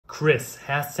Chris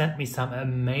has sent me some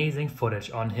amazing footage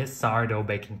on his sourdough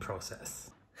baking process.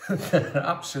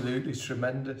 Absolutely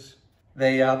tremendous.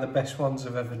 They are the best ones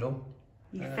I've ever done.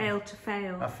 You failed to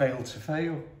fail. I failed to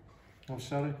fail. I'm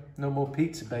sorry. No more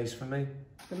pizza base for me.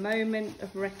 The moment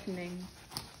of reckoning.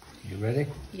 You ready?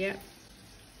 Yep.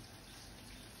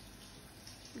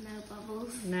 No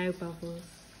bubbles. No bubbles.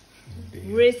 Oh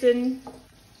dear. Risen,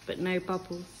 but no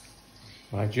bubbles.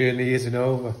 My journey isn't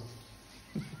over.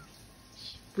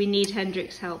 We need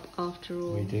Hendrik's help after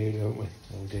all. We do, don't we?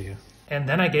 Oh dear. And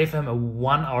then I gave him a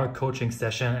 1-hour coaching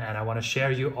session, and I want to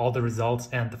share you all the results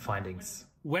and the findings.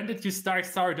 When did you start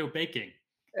sourdough baking?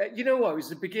 You know what? It was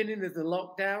the beginning of the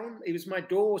lockdown. It was my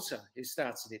daughter who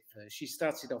started it first. She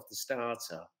started off the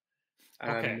starter.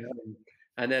 Okay.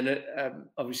 And then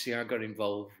obviously I got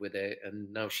involved with it, and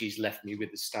now she's left me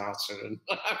with the starter, and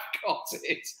I've got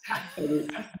it. And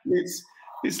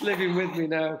it's living with me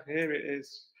now. Here it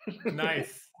is.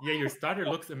 Nice. Yeah, your starter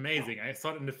looks amazing. I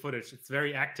saw it in the footage. It's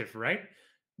very active, right?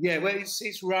 Yeah, well,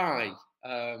 it's rye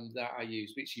that I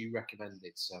use, which you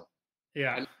recommended. So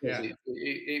Yeah, yeah.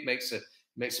 It makes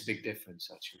a big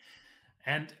difference actually.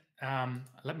 And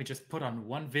let me just put on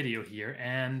one video here,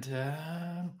 and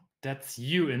that's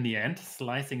you in the end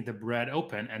slicing the bread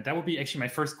open. And that would be actually my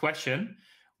first question.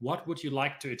 What would you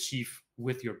like to achieve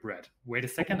with your bread? Wait a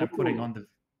second. I'm putting on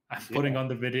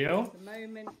the video. The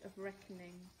moment of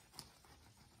reckoning.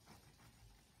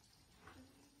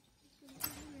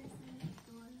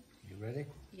 You ready?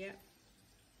 Yep.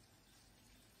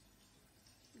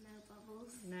 No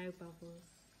bubbles. No bubbles.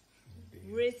 Oh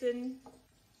dear. Risen,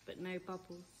 but no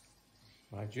bubbles.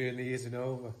 My journey isn't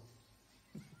over.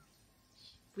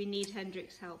 We need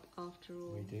Hendrik's help after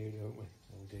all. We do, don't we?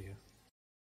 Oh dear.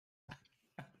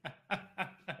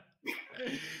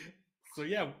 So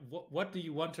yeah, what do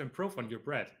you want to improve on your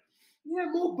bread? Yeah,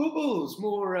 more bubbles,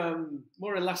 more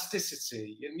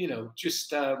elasticity, and just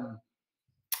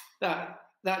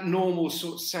that normal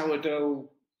sort of sourdough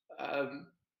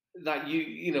that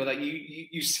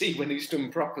you see when it's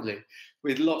done properly,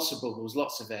 with lots of bubbles,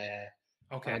 lots of air.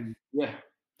 Okay. Yeah.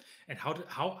 And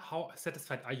how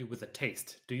satisfied are you with the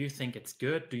taste? Do you think it's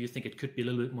good? Do you think it could be a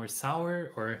little bit more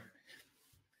sour, or?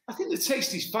 I think the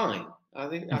taste is fine. I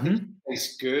think it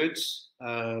tastes good.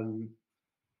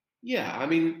 Yeah, I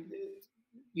mean,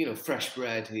 fresh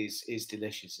bread is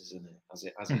delicious, isn't it? As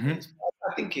it is.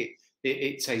 I think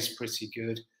it tastes pretty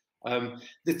good.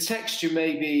 The texture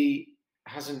maybe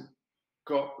hasn't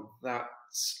got that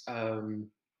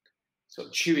sort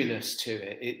of chewiness to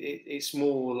it. It's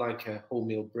more like a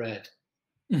wholemeal bread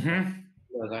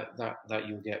that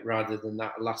you'll get, rather than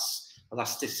that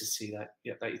elasticity that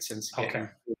you tend to get in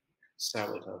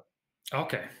sourdough.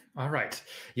 Okay, all right.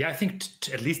 Yeah, I think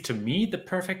at least to me, the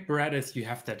perfect bread is you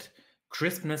have that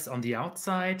crispness on the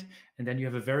outside, and then you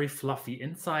have a very fluffy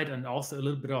inside, and also a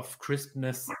little bit of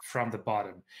crispness from the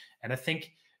bottom. And I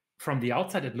think from the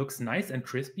outside it looks nice and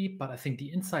crispy, but I think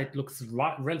the inside looks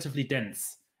relatively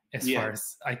dense as far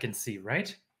as I can see,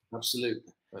 right?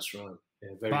 Absolutely, that's right.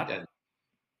 Yeah, very dense.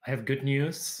 I have good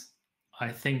news. I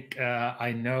think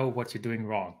I know what you're doing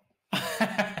wrong.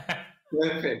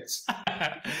 Perfect.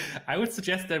 I would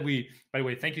suggest that by the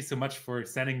way, thank you so much for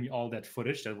sending me all that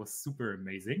footage. That was super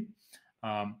amazing.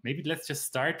 Maybe let's just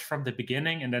start from the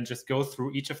beginning and then just go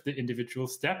through each of the individual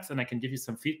steps, and I can give you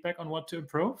some feedback on what to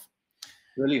improve.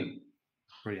 Brilliant.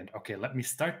 Brilliant. Okay, let me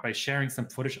start by sharing some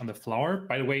footage on the flour.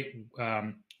 By the way,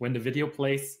 when the video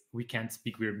plays, we can't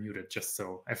speak, we're muted, just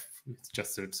so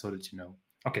that you know.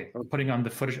 Okay, I'm putting on the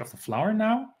footage of the flour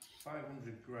now.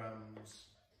 500 grams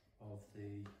of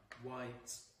the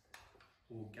white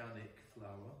organic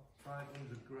flour,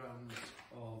 500 grams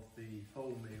of the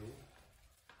wholemeal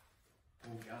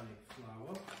organic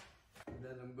flour, and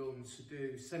then I'm going to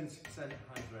do 70%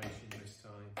 hydration this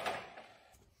time.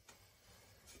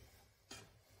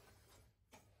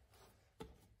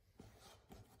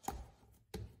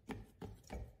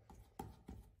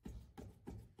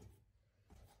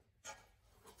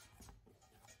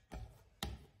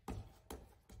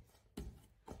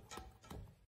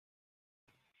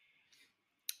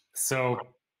 So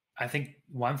I think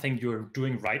one thing you're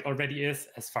doing right already is,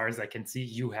 as far as I can see,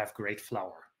 you have great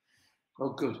flour. Oh,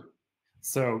 good.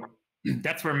 So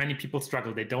that's where many people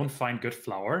struggle. They don't find good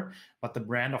flour, but the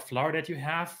brand of flour that you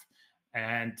have,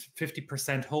 and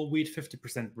 50% whole wheat,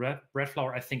 50% bread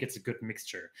flour, I think it's a good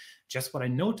mixture. Just what I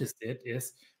noticed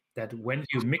is that when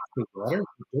you mix the water,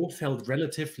 the dough felt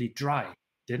relatively dry,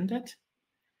 didn't it?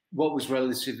 What was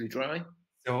relatively dry?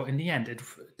 So in the end,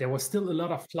 there was still a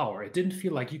lot of flour. It didn't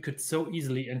feel like you could so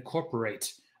easily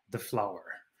incorporate the flour.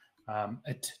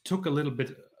 It took a little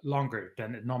bit longer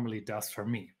than it normally does for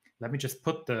me. let me just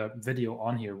put the video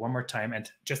on here one more time and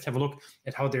just have a look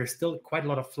at how there's still quite a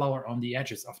lot of flour on the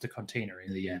edges of the container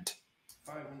in the end.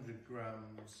 500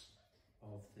 grams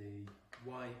of the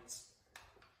white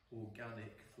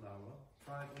organic flour,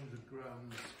 500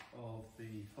 grams of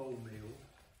the wholemeal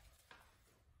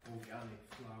organic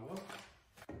flour,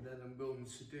 and then I'm going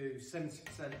to do 70%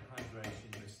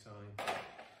 hydration this time.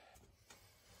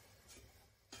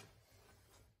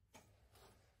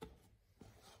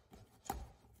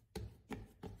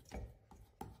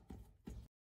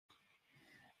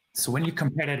 So when you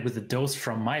compare that with the doughs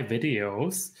from my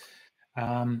videos,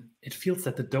 it feels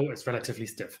that the dough is relatively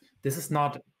stiff. This is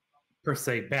not per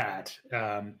se bad.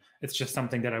 It's just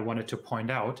something that I wanted to point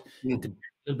out. Mm-hmm. It depends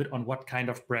a little bit on what kind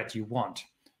of bread you want.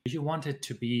 Do you want it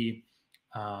to be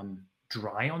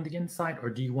dry on the inside,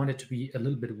 or do you want it to be a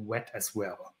little bit wet as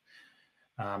well?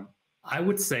 I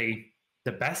would say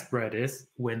the best bread is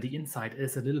when the inside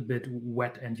is a little bit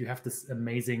wet and you have this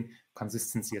amazing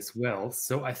consistency as well.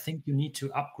 So I think you need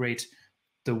to upgrade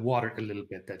the water a little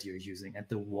bit that you're using. And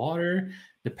the water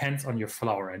depends on your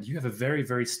flour. And you have a very,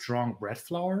 very strong bread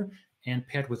flour, and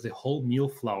paired with the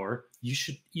wholemeal flour, you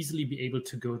should easily be able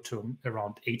to go to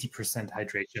around 80%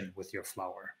 hydration with your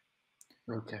flour.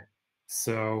 Okay.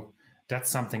 So that's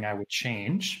something I would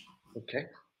change. Okay.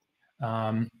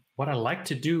 What I like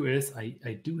to do is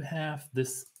I do have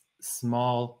this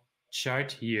small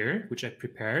chart here, which I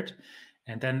prepared.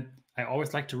 And then I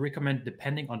always like to recommend,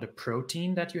 depending on the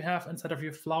protein that you have inside of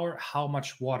your flour, how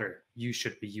much water you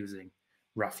should be using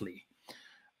roughly.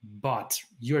 But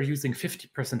you're using 50%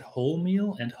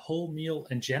 wholemeal, and wholemeal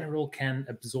in general can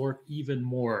absorb even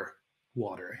more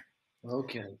water.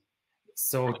 Okay.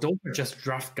 So those are just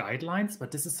draft guidelines,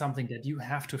 but this is something that you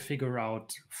have to figure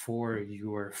out for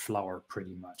your flour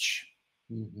pretty much.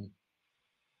 Mm-hmm.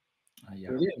 Yeah.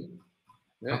 Brilliant.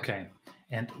 Yeah. Okay.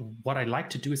 And what I like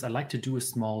to do is I like to do a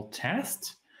small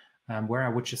test where I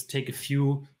would just take a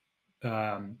few,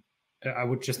 I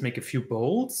would just make a few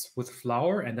bowls with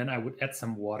flour, and then I would add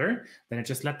some water. Then I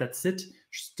just let that sit,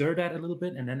 stir that a little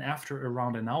bit. And then after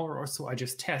around an hour or so, I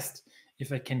just test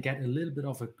if I can get a little bit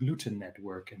of a gluten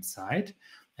network inside.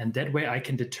 And that way I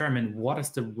can determine what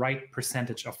is the right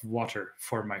percentage of water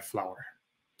for my flour.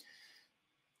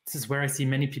 This is where I see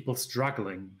many people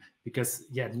struggling because,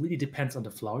 yeah, it really depends on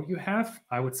the flour you have.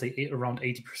 I would say around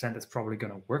 80% is probably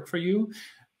going to work for you.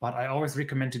 But I always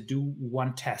recommend to do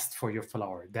one test for your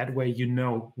flour. That way you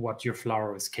know what your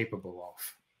flour is capable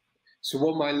of. So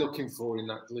what am I looking for in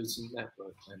that gluten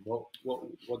network then?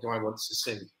 What do I want to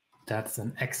see? That's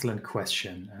an excellent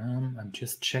question. I'm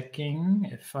just checking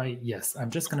if yes, I'm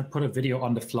just going to put a video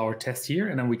on the flour test here,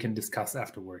 and then we can discuss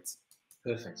afterwards.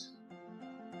 Perfect.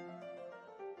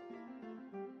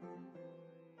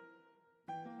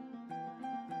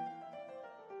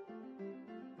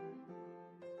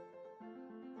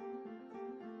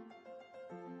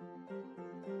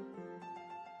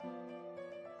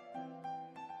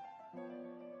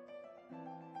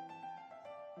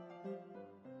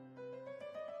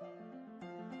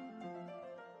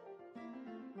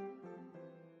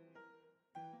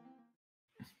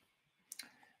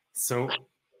 So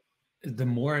the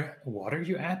more water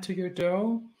you add to your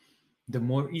dough, the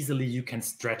more easily you can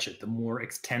stretch it, the more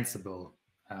extensible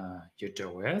your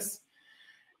dough is.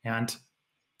 And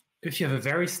if you have a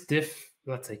very stiff,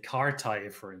 let's say, car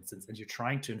tire, for instance, and you're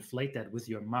trying to inflate that with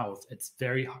your mouth, it's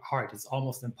very hard. It's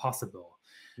almost impossible.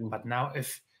 Mm. But now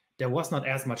if there was not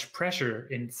as much pressure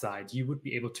inside, you would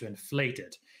be able to inflate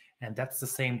it. And that's the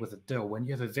same with the dough. When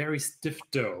you have a very stiff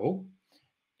dough,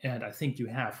 and I think you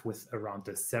have with around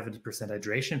the 70%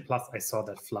 hydration, plus I saw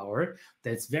that flour,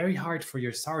 that it's very hard for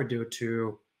your sourdough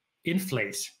to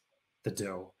inflate the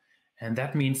dough. And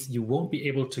that means you won't be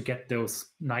able to get those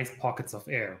nice pockets of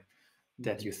air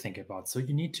that you think about. So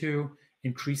you need to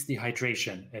increase the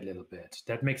hydration a little bit.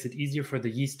 That makes it easier for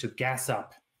the yeast to gas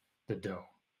up the dough.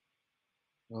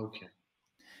 Okay.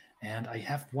 And I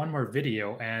have one more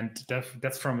video, and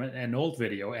that's from an old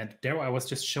video. And there I was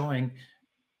just showing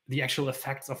the actual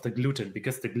effects of the gluten,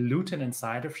 because the gluten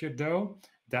inside of your dough,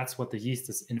 that's what the yeast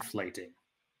is inflating.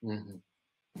 Mm-hmm.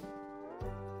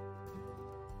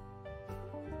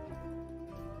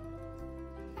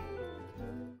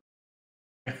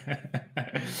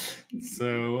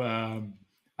 So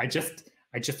I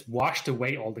just washed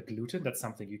away all the gluten. That's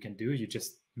something you can do. You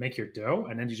just make your dough,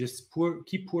 and then you just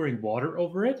keep pouring water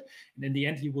over it. And in the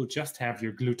end, you will just have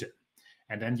your gluten.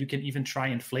 And then you can even try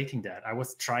inflating that. I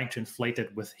was trying to inflate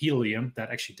it with helium. That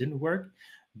actually didn't work,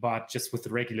 but just with the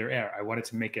regular air. I wanted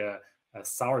to make a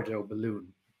sourdough balloon,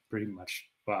 pretty much.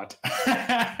 But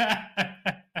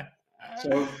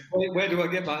So where do I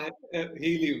get my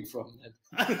helium from then?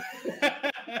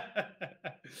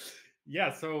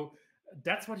 Yeah, so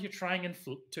that's what you're trying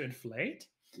to inflate.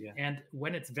 Yeah. And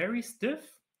when it's very stiff,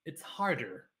 it's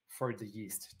harder for the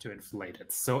yeast to inflate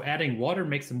it. So adding water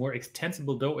makes a more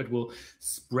extensible dough. It will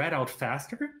spread out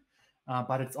faster,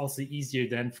 but it's also easier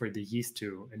then for the yeast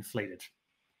to inflate it.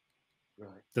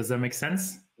 Right. Does that make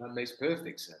sense? That makes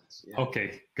perfect sense. Yeah.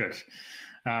 Okay, good.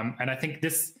 And I think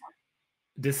this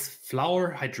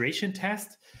flour hydration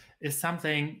test is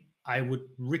something I would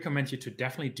recommend you to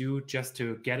definitely do, just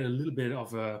to get a little bit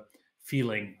of a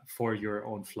feeling for your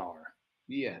own flour.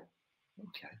 Yeah.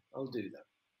 Okay, I'll do that.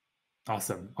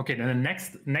 Awesome. Okay, then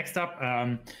the next up,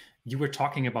 you were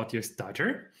talking about your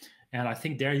starter, and I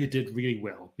think there you did really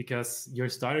well, because your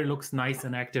starter looks nice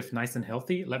and active, nice and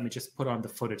healthy. Let me just put on the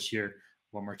footage here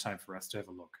one more time for us to have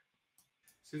a look.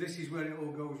 So this is where it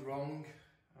all goes wrong,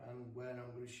 and when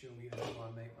I'm going to show you how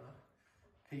I make my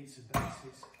pizza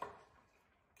bases.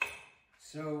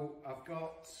 So I've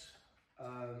got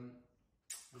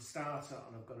the starter,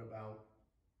 and I've got about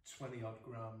 20 odd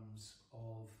grams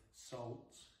of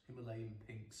salt, Himalayan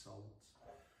pink salt.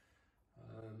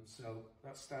 So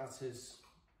that starters,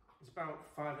 it's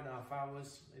about 5.5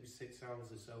 hours, maybe 6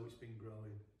 hours or so it's been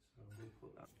growing. So we'll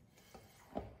put that.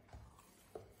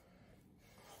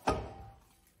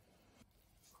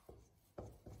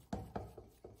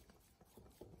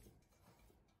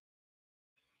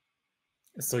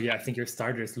 So yeah, I think your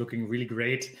starter is looking really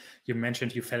great. You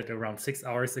mentioned you fed it around 6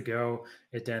 hours ago.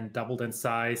 It then doubled in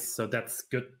size, so that's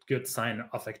good sign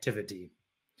of activity.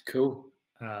 Cool.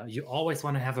 You always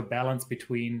want to have a balance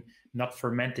between not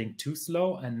fermenting too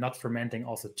slow and not fermenting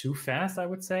also too fast, I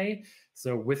would say.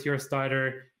 So with your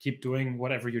starter, keep doing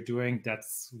whatever you're doing.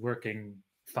 That's working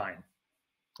fine.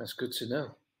 That's good to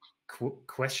know.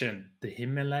 Question: the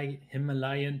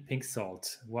Himalayan pink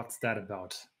salt. What's that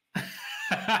about?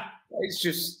 It's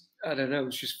just, I don't know,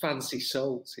 it's just fancy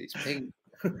salt. It's pink.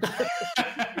 It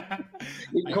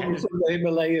comes from the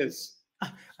Himalayas.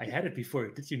 I had it before.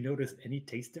 Did you notice any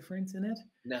taste difference in it?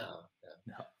 No.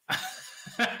 It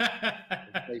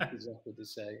It's exactly the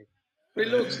same. But it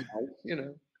looks nice, you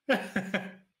know.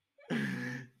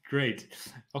 Great.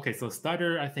 Okay, so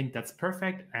starter, I think that's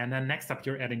perfect. And then next up,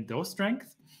 you're adding dough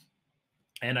strength.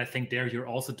 And I think there you're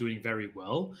also doing very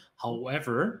well.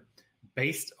 However,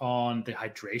 based on the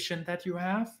hydration that you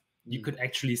have, you could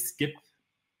actually skip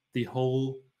the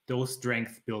whole dough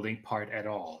strength building part at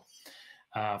all.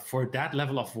 For that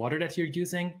level of water that you're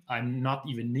using, I'm not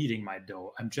even kneading my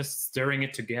dough. I'm just stirring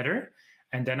it together,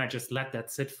 and then I just let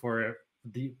that sit for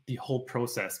the whole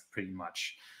process pretty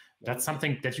much. That's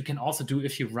something that you can also do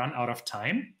if you run out of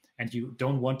time and you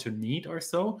don't want to knead or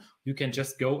so. You can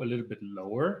just go a little bit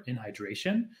lower in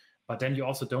hydration, but then you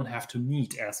also don't have to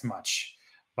knead as much.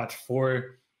 But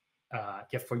for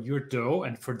your dough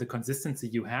and for the consistency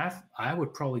you have, I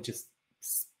would probably just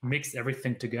mix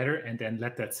everything together and then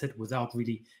let that sit without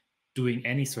really doing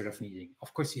any sort of kneading.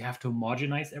 Of course, you have to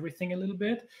homogenize everything a little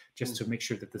bit just to make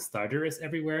sure that the starter is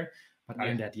everywhere. But other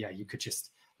than that, yeah, you could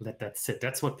just let that sit.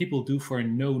 That's what people do for a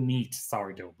no-knead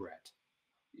sourdough bread.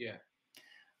 Yeah.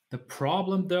 The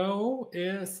problem, though,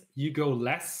 is you go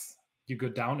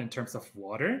down in terms of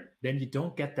water, then you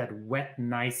don't get that wet,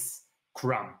 nice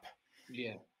crumb.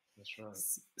 Yeah. That's right.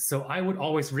 So I would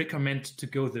always recommend to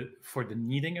go for the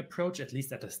kneading approach, at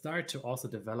least at the start, to also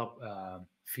develop a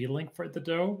feeling for the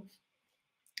dough.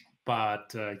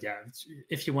 But yeah,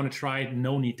 if you want to try,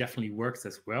 no knead definitely works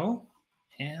as well.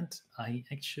 And I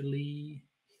actually,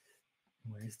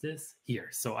 where is this? Here.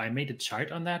 So I made a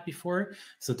chart on that before.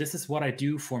 So this is what I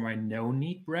do for my no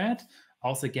knead bread.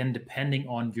 Also, again, depending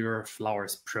on your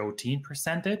flour's protein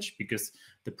percentage, because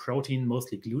the protein,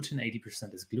 mostly gluten,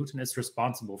 80% is gluten, is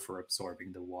responsible for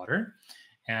absorbing the water.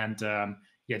 And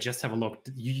yeah, just have a look.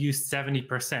 You use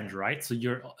 70%, right? So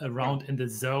you're around in the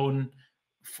zone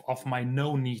of my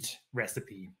no knead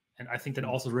recipe. And I think that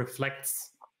also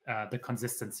reflects the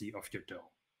consistency of your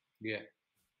dough. Yeah.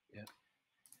 Yeah.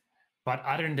 But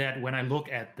other than that, when I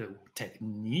look at the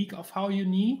technique of how you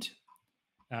knead,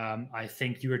 I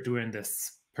think you are doing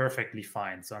this perfectly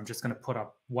fine. So I'm just going to put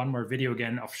up one more video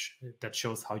again that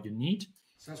shows how you knead.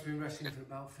 So that's been resting for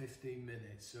about 15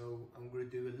 minutes. So I'm going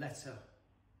to do a letter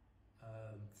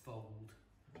fold.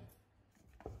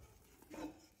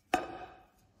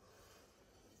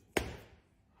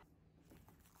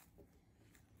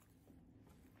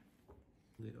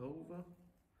 It over.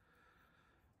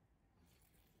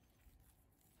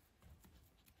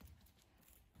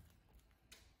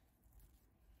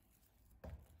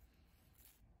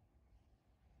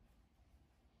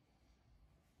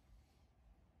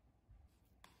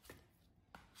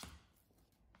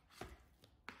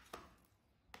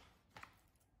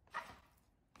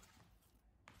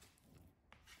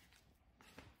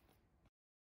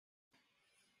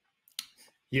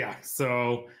 Yeah,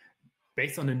 so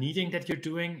based on the kneading that you're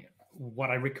doing, what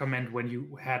I recommend when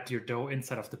you had your dough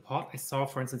inside of the pot, I saw,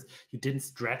 for instance, you didn't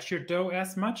stretch your dough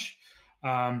as much.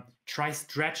 Try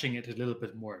stretching it a little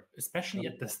bit more, especially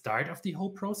at the start of the whole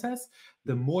process.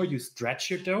 The more you stretch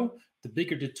your dough, the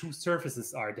bigger the two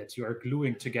surfaces are that you are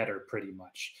gluing together pretty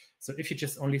much. So if you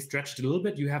just only stretch it a little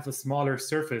bit, you have a smaller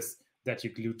surface that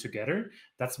you glue together.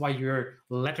 That's why your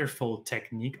letterfold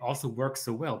technique also works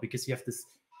so well, because you have this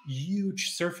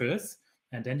huge surface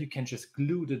and then you can just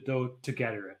glue the dough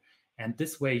together. And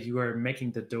this way you are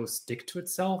making the dough stick to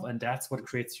itself, and that's what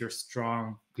creates your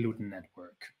strong gluten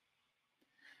network.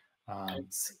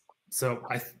 So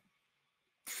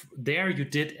there you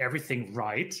did everything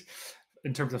right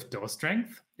in terms of dough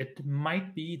strength. It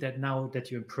might be that now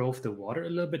that you improve the water a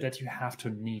little bit, that you have to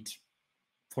knead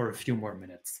for a few more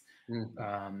minutes.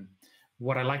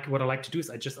 What I like to do is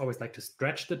I just always like to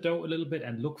stretch the dough a little bit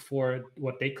and look for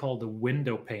what they call the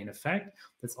window pane effect.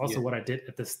 That's also what I did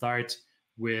at the start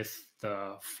with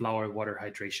the flour water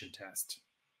hydration test.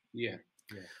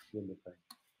 Window pane.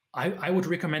 I would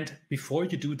recommend, before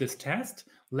you do this test,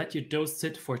 let your dough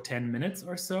sit for 10 minutes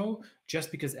or so,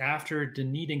 just because after the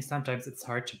kneading, sometimes it's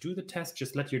hard to do the test.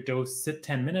 Just let your dough sit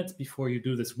 10 minutes before you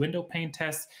do this window pane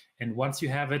test. And once you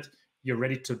have it, you're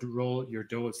ready to roll. Your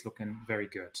dough is looking very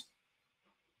good.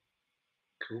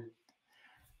 Cool.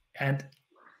 And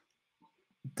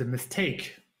the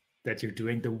mistake that you're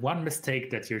doing, the one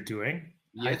mistake that you're doing,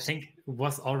 I think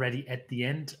was already at the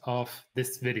end of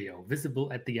this video,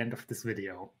 visible at the end of this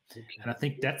video. And I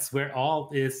think that's where all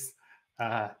is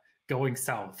going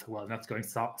south. Well, not going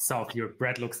south. Your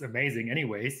bread looks amazing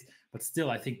anyways, but still,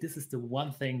 I think this is the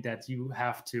one thing that you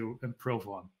have to improve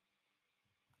on.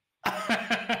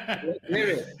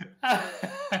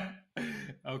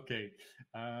 Okay,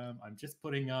 I'm just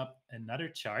putting up another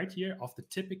chart here of the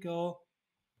typical.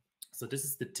 So this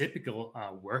is the typical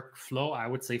workflow, I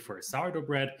would say, for a sourdough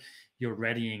bread. You're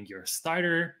readying your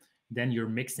starter, then you're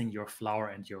mixing your flour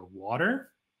and your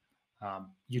water.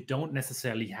 You don't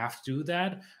necessarily have to do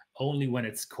that, only when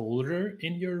it's colder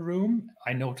in your room.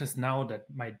 I notice now that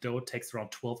my dough takes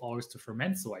around 12 hours to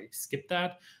ferment, so I skip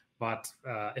that. But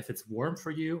if it's warm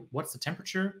for you, what's the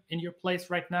temperature in your place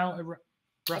right now,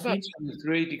 roughly? About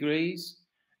 23 degrees.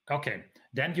 Okay,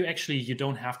 then you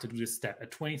don't have to do this step.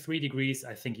 At 23 degrees,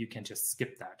 I think you can just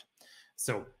skip that.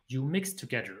 So you mix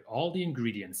together all the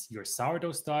ingredients, your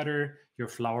sourdough starter, your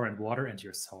flour and water, and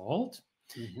your salt.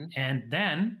 And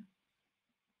then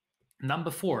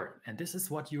number 4, and this is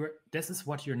what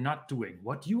you're not doing.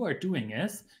 What you are doing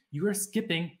is you are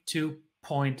skipping to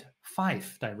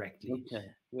 0.5 directly.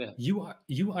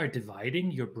 You are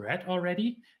dividing your bread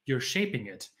already, you're shaping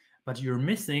it, but you're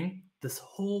missing this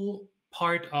whole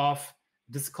part of,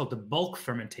 this is called the bulk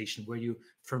fermentation, where you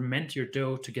ferment your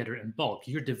dough together in bulk.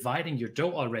 You're dividing your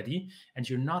dough already, and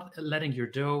you're not letting your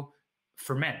dough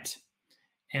ferment.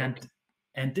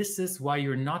 And this is why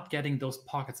you're not getting those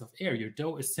pockets of air. Your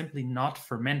dough is simply not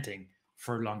fermenting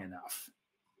for long enough.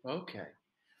 Okay.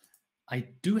 I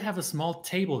do have a small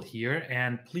table here,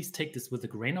 and please take this with a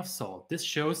grain of salt. This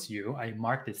shows you, I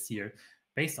marked this here,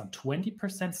 based on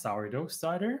 20% sourdough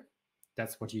starter.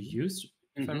 That's what you used,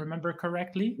 if I remember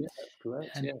correctly. Yeah, correct.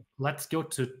 And let's go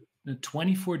to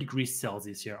 24 degrees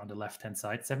Celsius here on the left-hand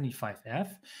side, 75F.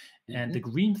 And the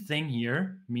green thing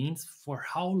here means for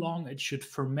how long it should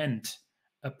ferment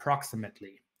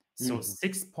approximately. So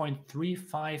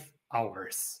 6.35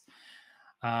 hours.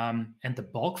 And the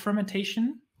bulk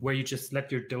fermentation, where you just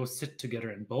let your dough sit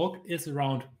together in bulk, is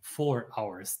around 4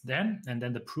 hours then. And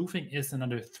then the proofing is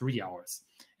another 3 hours.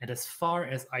 And as far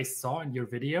as I saw in your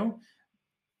video,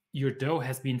 your dough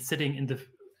has been sitting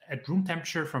at room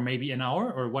temperature for maybe an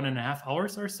hour or 1.5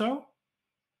 hours or so.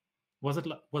 Was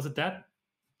it that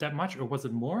much, or was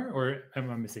it more, or am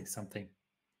I missing something?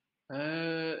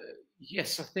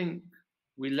 Yes, I think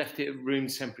we left it at room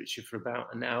temperature for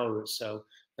about an hour or so,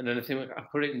 and then I think I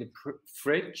put it in the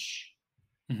fridge.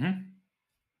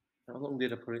 How long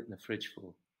did I put it in the fridge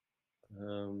for?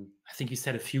 I think you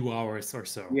said a few hours or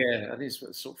so. Yeah, I think it's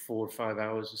sort of 4 or 5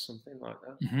 hours or something like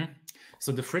that.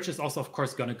 So the fridge is also, of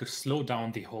course, going to slow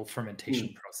down the whole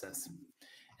fermentation process.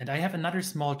 And I have another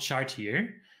small chart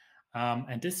here.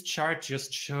 And this chart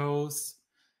just shows,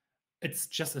 it's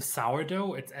just a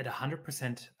sourdough. It's at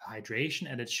 100%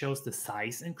 hydration, and it shows the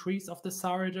size increase of the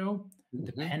sourdough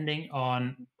depending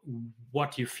on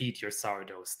what you feed your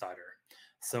sourdough starter.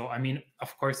 So, I mean,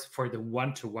 of course, for the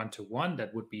 1-to-1-to-1,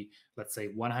 that would be, let's say,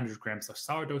 100 grams of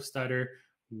sourdough starter,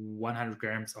 100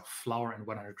 grams of flour and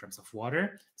 100 grams of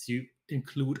water. So you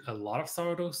include a lot of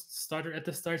sourdough starter at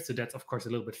the start. So that's, of course, a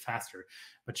little bit faster.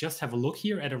 But just have a look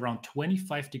here at around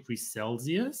 25 degrees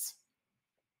Celsius.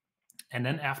 And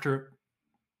then after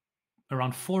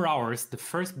around 4 hours, the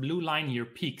first blue line here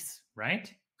peaks,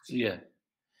 right? Yeah.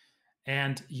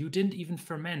 And you didn't even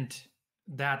ferment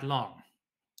that long.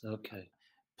 Okay.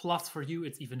 Plus, for you,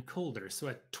 it's even colder. So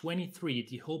at 23,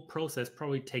 the whole process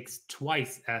probably takes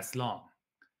twice as long.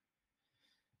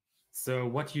 So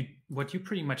what you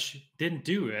pretty much didn't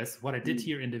do is what I did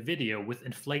here in the video with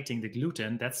inflating the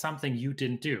gluten. That's something you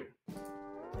didn't do.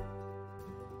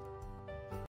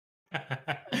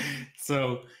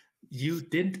 So you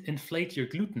didn't inflate your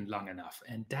gluten long enough,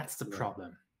 and that's the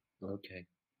problem. Okay.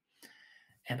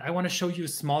 And I want to show you a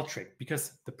small trick,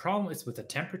 because the problem is with the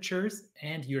temperatures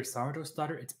and your sourdough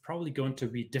starter, it's probably going to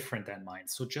be different than mine.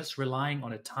 So just relying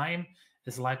on a time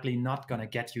is likely not going to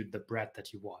get you the bread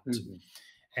that you want. Mm-hmm.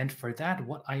 And for that,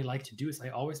 what I like to do is I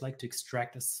always like to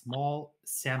extract a small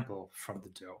sample from the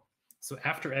dough. So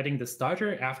after adding the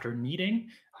starter, after kneading,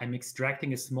 I'm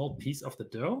extracting a small piece of the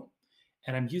dough,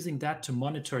 and I'm using that to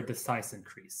monitor the size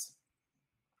increase.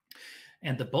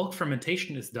 And the bulk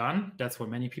fermentation is done. That's what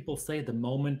many people say, the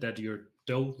moment that your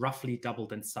dough roughly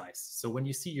doubled in size. So when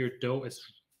you see your dough is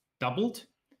doubled,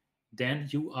 then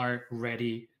you are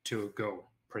ready to go,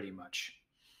 pretty much.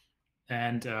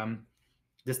 And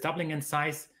this doubling in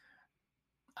size,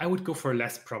 I would go for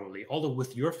less probably. Although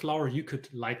with your flour, you could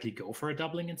likely go for a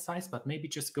doubling in size, but maybe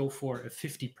just go for a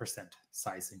 50%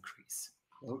 size increase.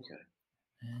 Okay.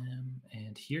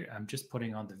 And here I'm just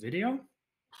putting on the video.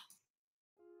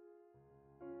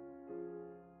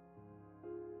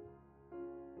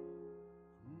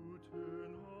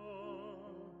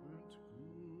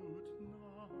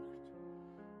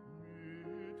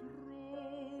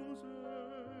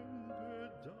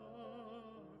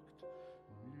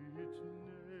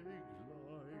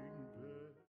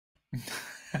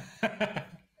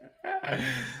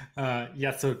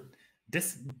 Yeah, so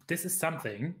this is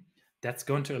something that's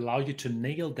going to allow you to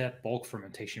nail that bulk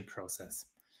fermentation process.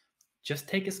 Just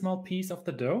take a small piece of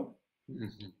the dough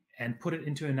and put it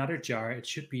into another jar. It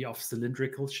should be of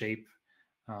cylindrical shape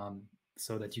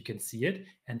so that you can see it.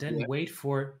 And then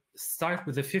start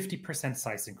with a 50%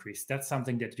 size increase. That's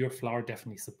something that your flour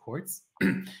definitely supports.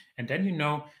 And then you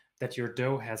know that your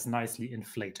dough has nicely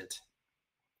inflated.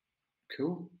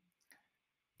 Cool.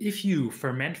 If you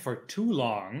ferment for too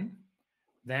long,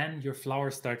 then your flour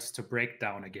starts to break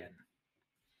down again.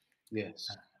 Yes.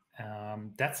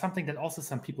 That's something that also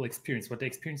some people experience. What they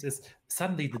experience is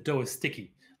suddenly the dough is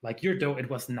sticky. Like your dough, it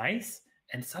was nice,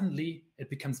 and suddenly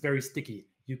it becomes very sticky.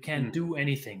 You can't do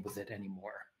anything with it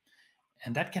anymore.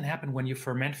 And that can happen when you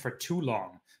ferment for too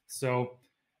long. So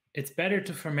it's better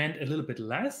to ferment a little bit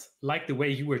less, like the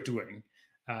way you were doing.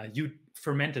 You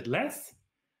fermented less.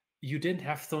 You didn't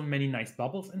have so many nice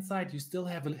bubbles inside. You still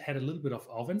had a little bit of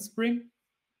oven spring,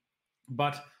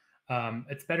 but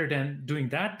it's better than doing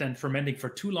that than fermenting for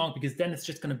too long, because then it's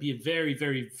just going to be a very,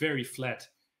 very, very flat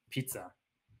pizza.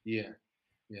 Yeah,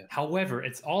 yeah. However,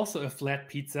 it's also a flat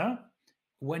pizza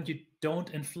when you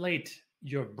don't inflate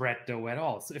your bread dough at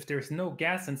all. So if there's no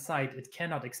gas inside, it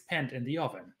cannot expand in the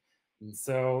oven.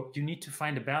 So you need to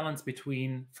find a balance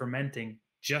between fermenting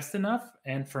just enough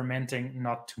and fermenting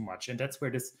not too much. And that's where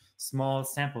this small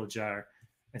sample jar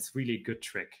is really a good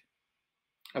trick.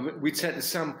 We take the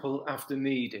sample after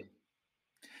kneading.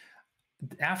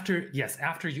 After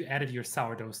you added your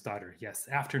sourdough starter. Yes,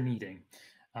 after kneading.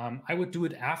 I would do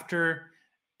it after.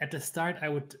 At the start, I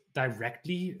would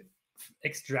directly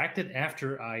extract it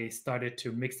after I started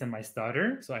to mix in my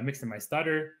starter. So I mix in my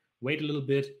starter, wait a little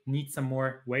bit, knead some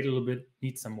more, wait a little bit,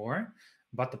 knead some more.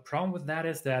 But the problem with that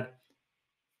is that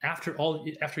after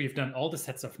you've done all the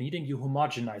sets of kneading, you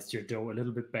homogenize your dough a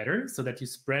little bit better so that you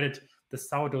spread the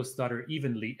sourdough starter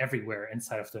evenly everywhere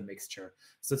inside of the mixture.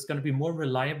 So it's going to be more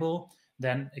reliable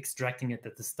than extracting it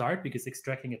at the start, because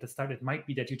extracting at the start, it might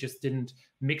be that you just didn't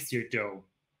mix your dough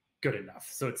good enough.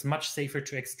 So it's much safer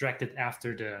to extract it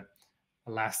after the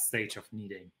last stage of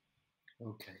kneading.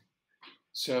 Okay.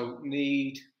 So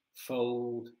knead,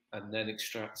 fold, and then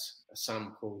extract a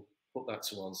sample, put that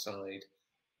to one side,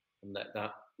 and let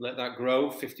that grow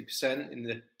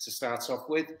 50% to start off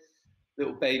with,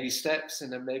 little baby steps,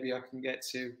 and then maybe I can get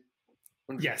to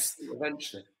 100%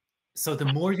 eventually. So the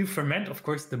more you ferment, of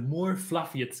course, the more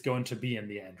fluffy it's going to be in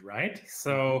the end, right?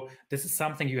 So this is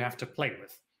something you have to play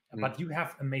with. But you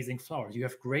have amazing flour. You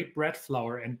have great bread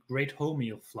flour and great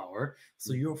wholemeal flour.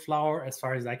 So your flour, as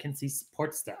far as I can see,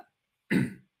 supports that.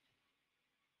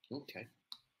 Okay.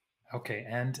 Okay,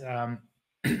 and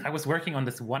I was working on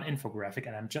this one infographic,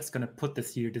 and I'm just going to put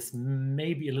this here. This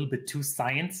may be a little bit too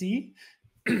sciencey,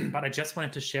 but I just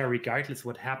wanted to share regardless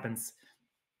what happens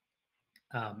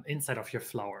inside of your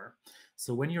flour.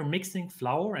 So when you're mixing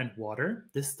flour and water,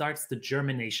 this starts the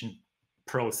germination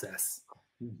process.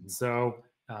 Mm-hmm. So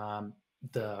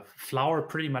the flour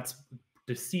pretty much,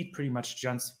 the seed pretty much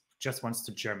just wants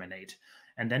to germinate.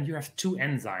 And then you have two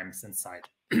enzymes inside.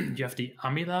 You have the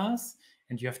amylase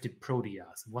and you have the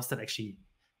protease. Was that actually,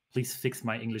 please fix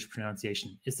my English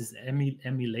pronunciation. Is this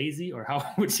amylase, or how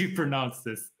would you pronounce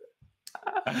this?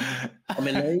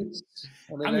 Amylase.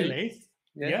 Amylase.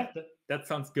 Yeah, that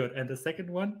sounds good. And the second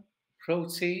one?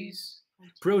 Protease.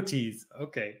 Protease.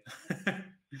 Okay.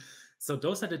 So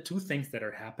those are the two things that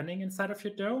are happening inside of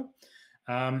your dough.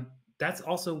 That's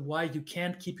also why you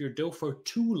can't keep your dough for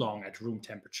too long at room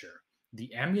temperature.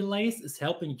 The amylase is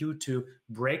helping you to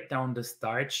break down the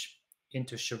starch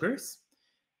into sugars.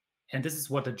 And this is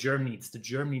what the germ needs. The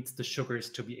germ needs the sugars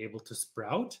to be able to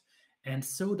sprout. And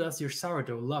so does your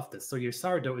sourdough love this. So your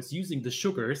sourdough is using the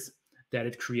sugars that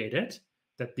it created,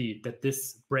 that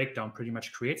this breakdown pretty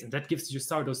much creates. And that gives your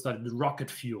sourdough starter the rocket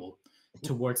fuel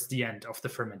towards the end of the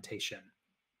fermentation.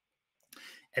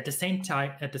 At the same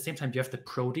time, you have the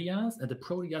protease, and the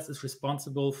protease is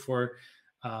responsible for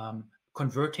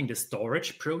converting the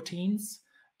storage proteins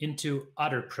into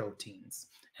other proteins.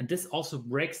 And this also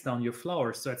breaks down your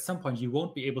flour. So at some point, you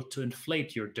won't be able to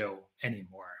inflate your dough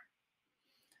anymore.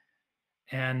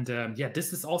 And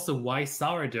this is also why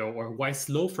sourdough, or why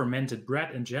slow fermented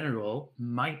bread in general,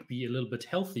 might be a little bit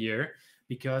healthier,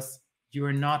 because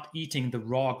you're not eating the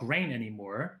raw grain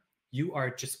anymore. You are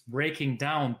just breaking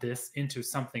down this into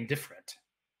something different.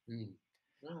 Oh,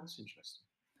 that's interesting.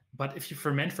 But if you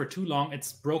ferment for too long,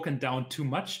 it's broken down too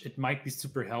much. It might be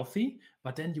super healthy,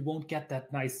 but then you won't get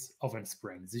that nice oven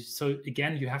spring. So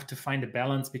again, you have to find a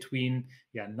balance between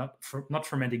not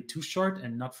fermenting too short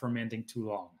and not fermenting too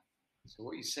long. So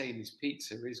what you're saying is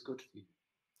pizza is good for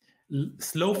you.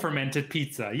 Slow fermented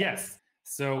pizza, yes.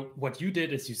 So what you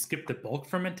did is you skipped the bulk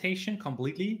fermentation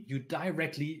completely. You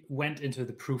directly went into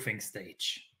the proofing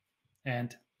stage.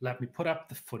 And let me put up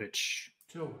the footage.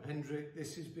 So, Hendrik,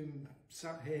 this has been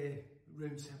sat here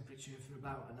room temperature for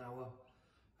about an hour.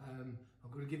 I'm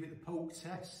going to give it the poke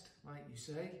test, like you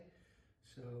say.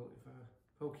 So if I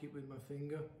poke it with my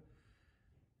finger,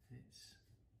 it's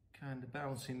kind of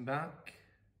bouncing back.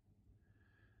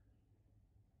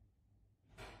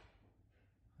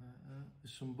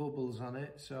 There's some bubbles on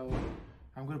it, so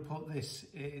I'm going to put this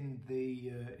in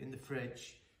the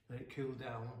fridge, let it cool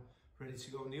down, ready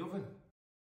to go in the oven.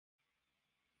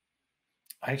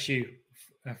 Actually,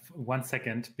 1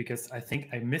 second, because I think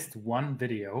I missed one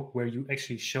video where you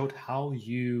actually showed how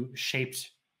you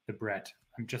shaped the bread.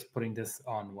 I'm just putting this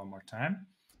on one more time.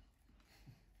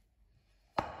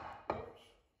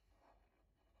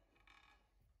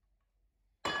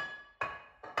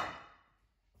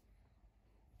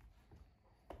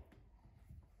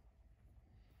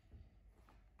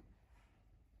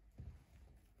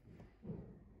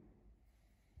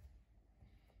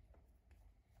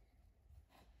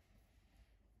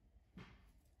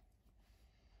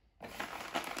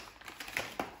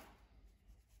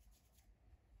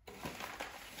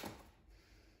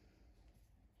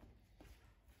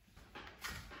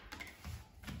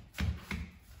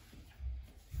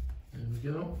 There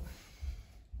we go.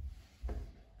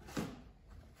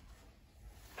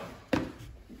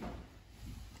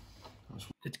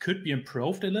 It could be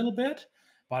improved a little bit,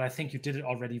 but I think you did it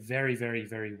already very, very,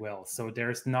 very well. So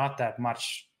there's not that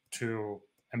much to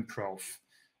improve.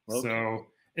 Okay. So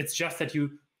it's just that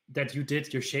you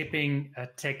did your shaping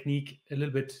technique a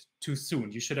little bit too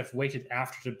soon. You should have waited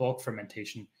after the bulk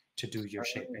fermentation to do your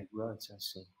shaping. Right, I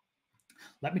see.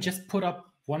 Let me just put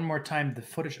up one more time the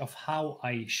footage of how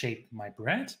I shape my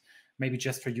bread, maybe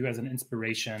just for you as an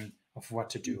inspiration of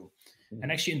what to do. Mm-hmm.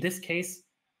 And actually, in this case,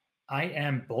 I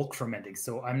am bulk fermenting.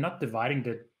 So I'm not dividing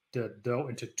the dough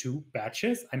into two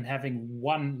batches. I'm having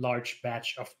one large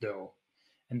batch of dough.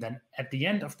 And then at the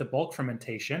end of the bulk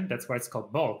fermentation, that's why it's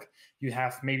called bulk, you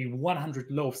have maybe 100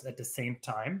 loaves at the same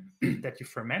time that you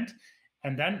ferment.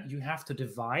 And then you have to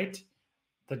divide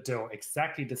the dough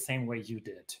exactly the same way you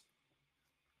did.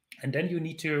 And then you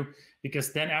need to,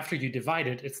 because then after you divide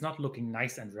it, it's not looking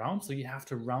nice and round. So you have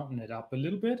to round it up a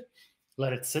little bit,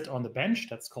 let it sit on the bench.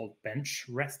 That's called bench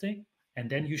resting. And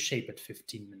then you shape it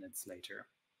 15 minutes later.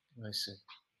 I see.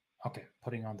 Okay,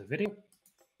 putting on the video.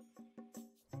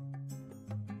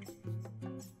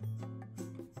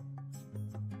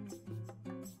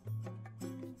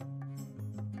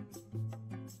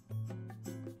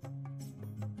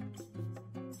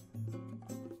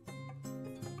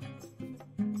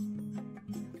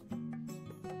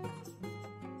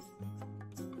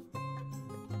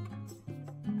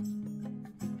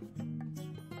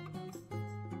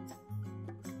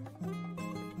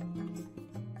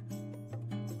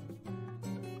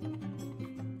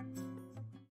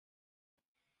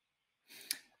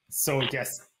 So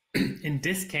yes, in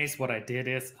this case, what I did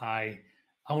is I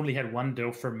only had one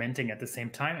dough fermenting at the same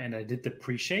time, and I did the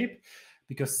pre-shape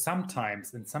because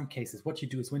sometimes, in some cases, what you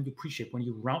do is when you pre-shape, when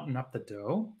you round up the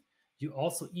dough, you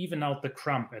also even out the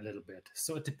crumb a little bit.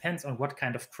 So it depends on what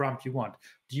kind of crumb you want.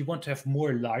 Do you want to have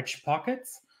more large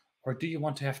pockets, or do you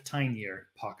want to have tinier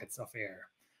pockets of air?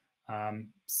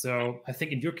 So I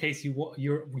think in your case, you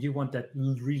want that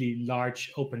really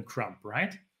large open crumb,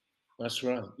 right? That's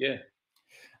right. Yeah.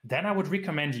 Then I would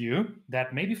recommend you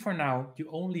that maybe for now you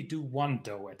only do one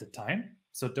dough at a time.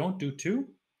 So don't do two,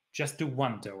 just do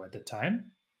one dough at a time,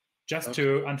 just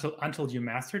to until you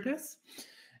master this.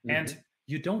 And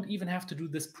you don't even have to do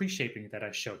this pre-shaping that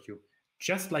I showed you.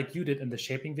 Just like you did in the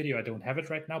shaping video, I don't have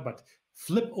it right now, but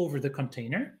flip over the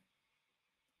container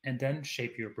and then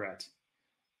shape your bread.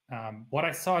 What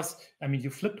I saw is, I mean, you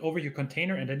flipped over your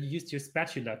container and then you used your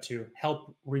spatula to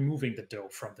help removing the dough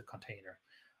from the container.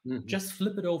 Just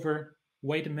flip it over,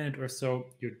 wait a minute or so,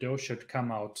 your dough should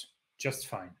come out just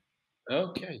fine.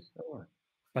 Okay, all right.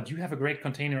 But you have a great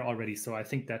container already, so I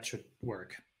think that should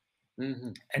work.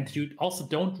 And you also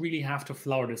don't really have to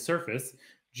flour the surface,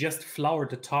 just flour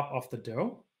the top of the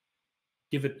dough,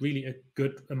 give it really a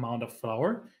good amount of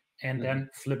flour, and then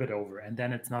flip it over, and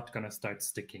then it's not going to start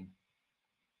sticking.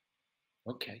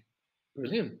 Okay,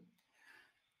 brilliant.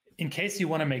 In case you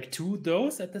want to make two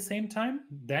doughs at the same time,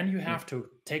 then you have to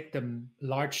take the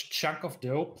large chunk of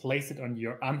dough, place it on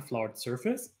your unfloured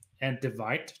surface, and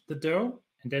divide the dough,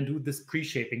 and then do this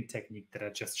pre-shaping technique that I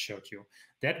just showed you.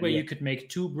 That way you could make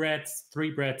 2 breads,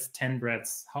 3 breads, 10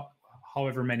 breads,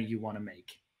 however many you want to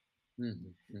make.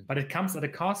 But it comes at a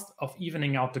cost of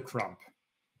evening out the crumb.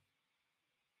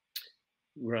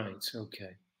 Right,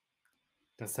 okay.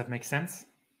 Does that make sense?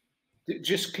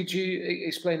 Just could you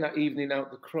explain that evening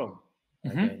out the crumb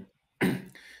again?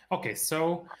 Okay,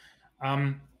 so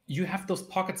you have those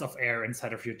pockets of air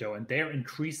inside of your dough, and they're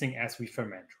increasing as we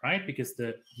ferment, right? Because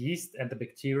the yeast and the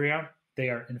bacteria, they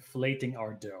are inflating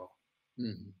our dough.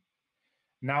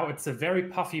 Now it's a very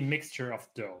puffy mixture of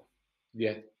dough.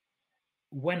 Yeah.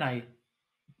 When I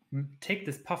take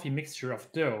this puffy mixture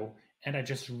of dough and I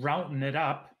just round it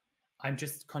up, I'm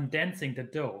just condensing the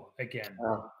dough again.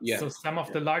 So some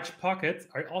of the large pockets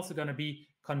are also going to be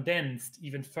condensed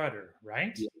even further,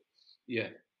 right? Yeah.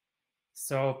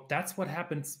 So that's what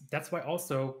happens. That's why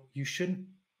also you should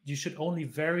only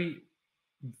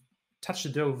touch the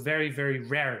dough very, very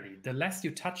rarely. The less you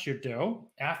touch your dough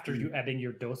after you adding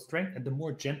your dough strength, and the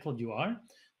more gentle you are,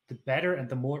 the better and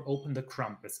the more open the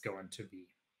crumb is going to be.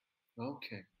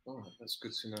 Okay, all right, that's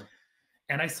good to know.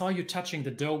 And I saw you touching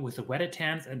the dough with the wetted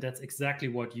hands, and that's exactly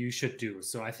what you should do.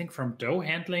 So I think from dough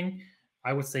handling,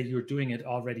 I would say you're doing it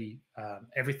already,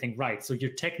 everything right. So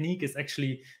your technique is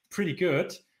actually pretty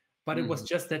good, but it was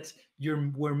just that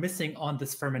we're missing on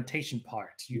this fermentation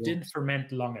part. You didn't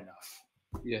ferment long enough.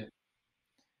 Yeah.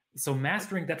 So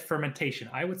mastering that fermentation,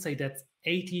 I would say that's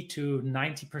 80 to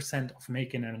 90% of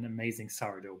making an amazing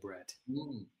sourdough bread.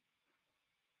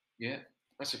 Yeah,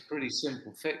 that's a pretty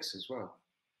simple fix as well.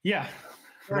 Yeah,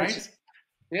 right?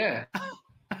 Yeah.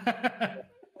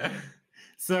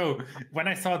 So when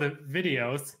I saw the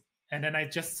videos and then I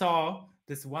just saw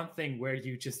this one thing where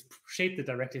you just shaped it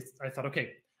directly, I thought,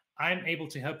 okay, I'm able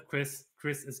to help Chris.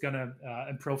 Chris is going to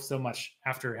improve so much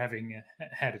after having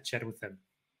had a chat with him.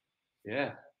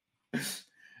 Yeah.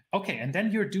 Okay, and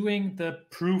then you're doing the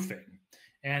proofing.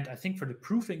 And I think for the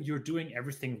proofing, you're doing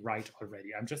everything right already.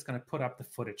 I'm just going to put up the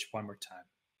footage one more time.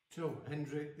 So,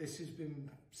 Hendrik, this has been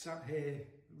sat here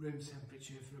room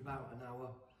temperature for about an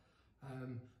hour.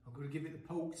 I'm going to give it the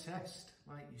poke test,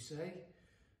 like you say.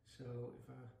 So, if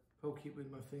I poke it with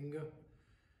my finger,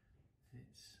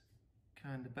 it's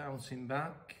kind of bouncing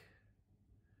back.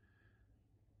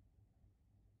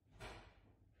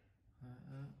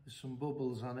 There's some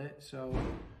bubbles on it, so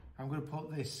I'm going to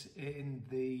put this in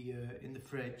the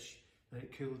fridge, let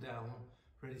it cool down,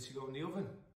 ready to go in the oven.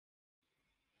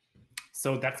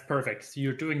 So that's perfect. So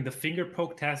you're doing the finger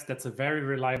poke test. That's a very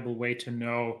reliable way to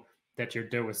know that your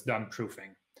dough is done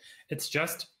proofing. It's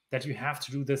just that you have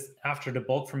to do this after the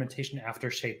bulk fermentation, after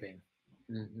shaping.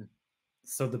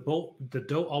 So the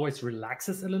dough always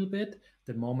relaxes a little bit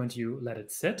the moment you let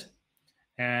it sit.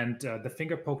 And the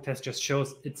finger poke test just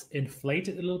shows it's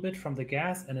inflated a little bit from the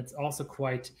gas, and it's also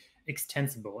quite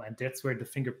extensible. And that's where the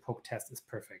finger poke test is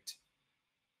perfect.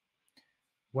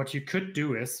 What you could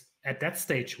do is, at that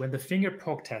stage, when the finger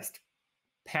poke test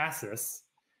passes,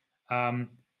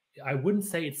 I wouldn't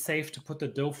say it's safe to put the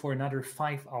dough for another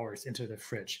 5 hours into the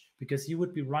fridge, because you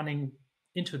would be running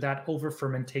into that over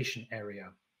fermentation area.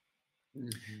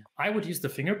 I would use the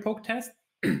finger poke test,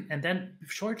 and then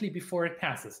shortly before it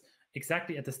passes,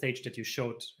 exactly at the stage that you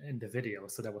showed in the video.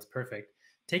 So that was perfect.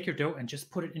 Take your dough and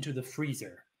just put it into the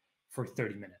freezer for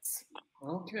 30 minutes.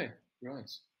 Okay,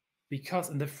 right. Because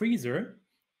in the freezer,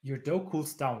 your dough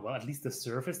cools down. Well, at least the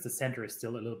surface, the center is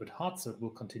still a little bit hot, so it will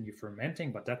continue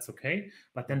fermenting, but that's okay.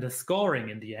 But then the scoring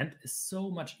in the end is so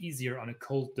much easier on a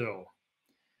cold dough.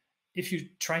 If you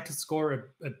try to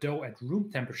score a dough at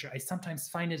room temperature, I sometimes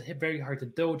find it very hard. The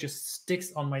dough just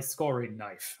sticks on my scoring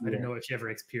knife. I don't know if you ever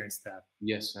experienced that.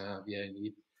 Yes, I have. Yeah,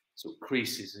 you sort of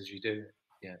creases as you do it.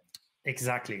 Yeah.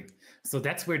 Exactly. So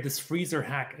that's where this freezer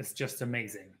hack is just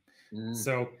amazing.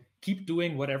 So keep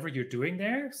doing whatever you're doing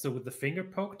there. So with the finger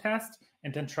poke test,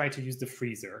 and then try to use the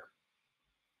freezer.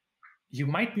 You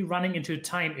might be running into a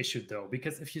time issue though,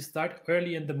 because if you start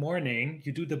early in the morning,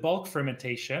 you do the bulk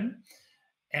fermentation,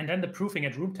 and then the proofing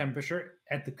at room temperature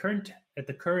at the current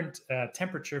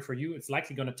temperature for you, it's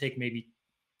likely going to take maybe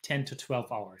 10 to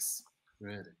 12 hours.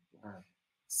 Really? Wow.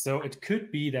 So it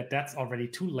could be that that's already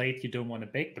too late. You don't want to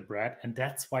bake the bread. And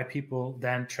that's why people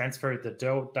then transfer the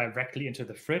dough directly into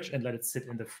the fridge and let it sit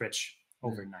in the fridge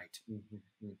overnight.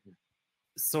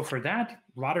 So for that,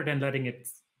 rather than letting it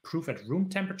proof at room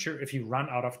temperature, if you run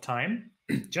out of time,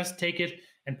 just take it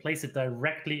and place it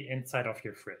directly inside of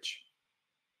your fridge.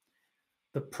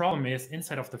 The problem is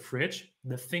inside of the fridge,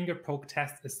 the finger poke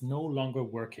test is no longer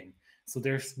working. So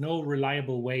there's no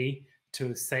reliable way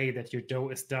to say that your dough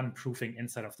is done proofing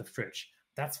inside of the fridge.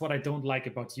 That's what I don't like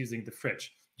about using the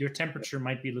fridge. Your temperature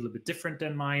might be a little bit different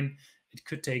than mine. It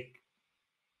could take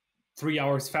 3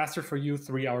 hours faster for you,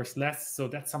 3 hours less. So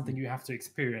that's something you have to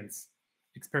experiment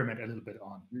a little bit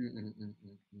on.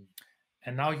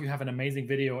 And now you have an amazing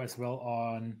video as well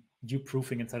on you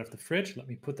proofing inside of the fridge. Let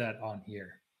me put that on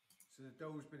here. So the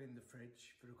dough's been in the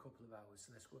fridge for a couple of hours,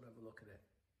 so let's go and have a look at it.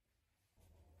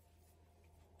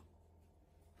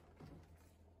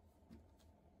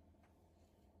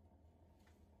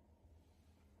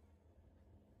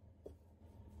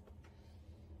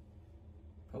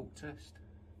 Poke test.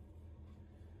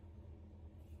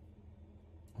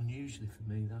 Unusually for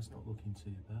me, that's not looking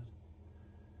too bad.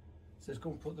 So let's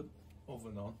go and put the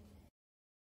oven on.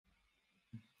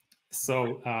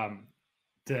 So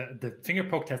the finger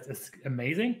poke test is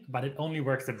amazing, but it only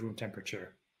works at room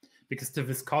temperature because the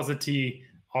viscosity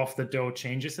of the dough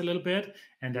changes a little bit,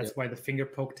 and that's why the finger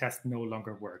poke test no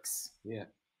longer works. Yeah,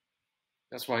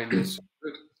 that's why it looks so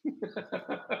good.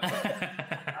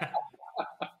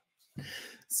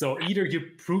 So either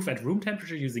you proof at room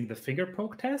temperature using the finger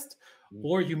poke test,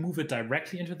 or you move it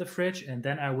directly into the fridge, and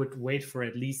then I would wait for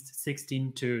at least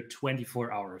 16 to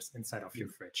 24 hours inside of your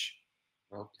fridge.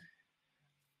 Okay.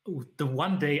 The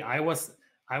one day I was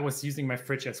using my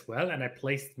fridge as well, and I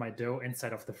placed my dough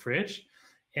inside of the fridge.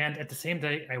 And at the same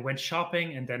day, I went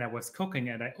shopping, and then I was cooking,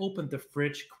 and I opened the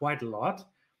fridge quite a lot.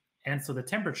 And so the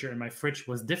temperature in my fridge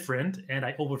was different, and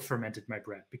I over fermented my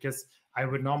bread because I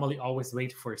would normally always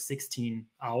wait for 16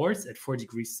 hours at 4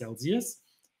 degrees Celsius.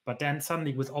 But then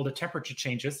suddenly with all the temperature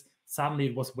changes, suddenly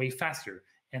it was way faster,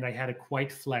 and I had a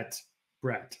quite flat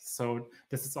bread. So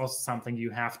this is also something you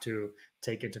have to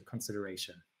take into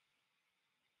consideration.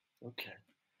 Okay.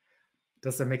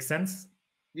 Does that make sense?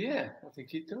 Yeah, I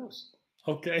think it does.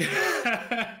 Okay.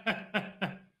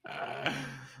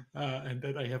 And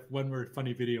then I have one more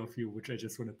funny video of you, which I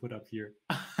just want to put up here.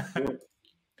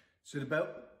 So the belt.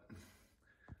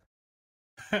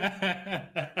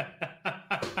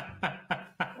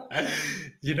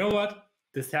 You know what?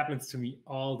 This happens to me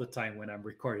all the time when I'm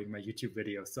recording my YouTube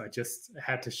videos. So I just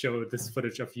had to show this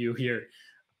footage of you here.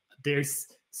 There's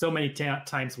so many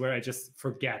times where I just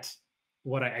forget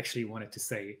what I actually wanted to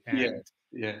say. And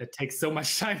it takes so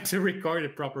much time to record a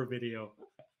proper video.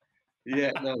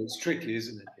 Yeah, no, it's tricky,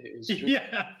 isn't it? It is tricky.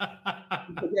 Yeah.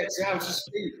 You forget how to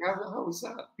speak. How was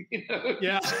that? You know?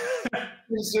 Yeah.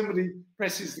 When somebody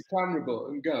presses the camera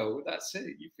button and go, that's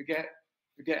it. You forget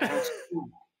how to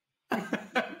speak.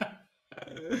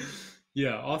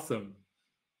 Yeah, awesome.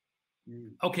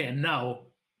 Okay, and now,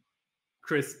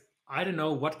 Chris, I don't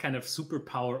know what kind of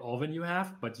superpower oven you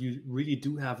have, but you really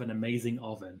do have an amazing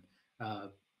oven.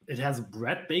 It has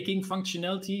bread baking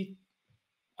functionality.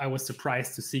 I was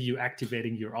surprised to see you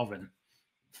activating your oven.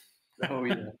 Oh,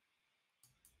 yeah.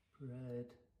 Bread,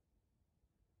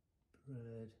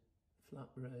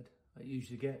 flat bread. I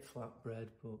usually get flat bread,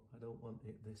 but I don't want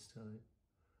it this time.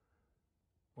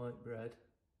 White bread.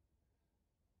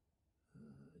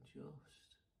 Go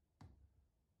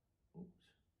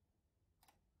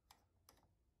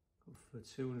for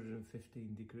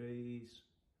 215 degrees.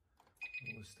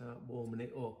 I'm going to start warming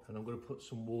it up, and I'm going to put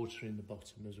some water in the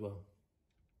bottom as well.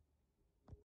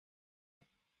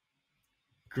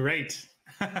 Great.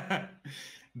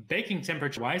 Baking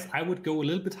temperature wise, I would go a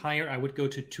little bit higher. I would go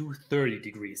to 230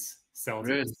 degrees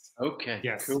Celsius. Really? Okay.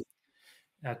 Yes. Cool.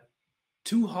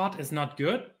 Too hot is not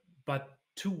good, but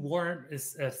too warm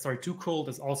is too cold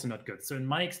is also not good. So in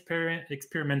my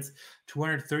experiments,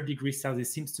 230 degrees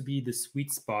Celsius seems to be the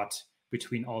sweet spot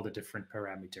between all the different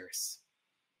parameters.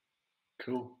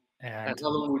 Cool. And how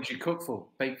long would you cook for?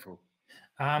 Bake for?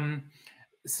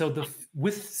 So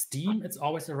with steam, it's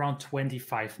always around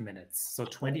 25 minutes. So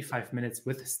 25 minutes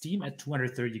with steam at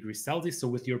 230 degrees Celsius. So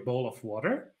with your bowl of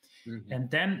water, and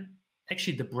then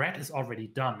actually the bread is already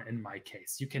done in my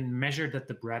case. You can measure that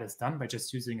the bread is done by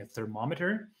just using a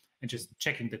thermometer and just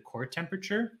checking the core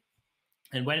temperature.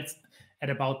 And when it's at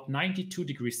about 92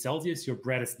 degrees Celsius, your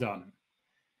bread is done.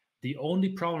 The only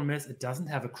problem is it doesn't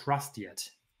have a crust yet.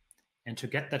 And to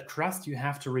get that crust, you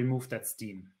have to remove that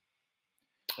steam.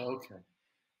 Okay.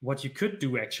 What you could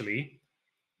do actually,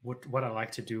 what I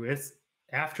like to do is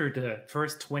after the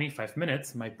first 25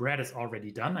 minutes, my bread is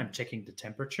already done. I'm checking the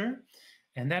temperature.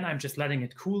 And then I'm just letting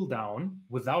it cool down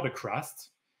without a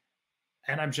crust.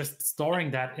 And I'm just storing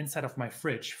that inside of my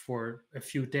fridge for a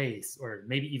few days or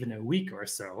maybe even a week or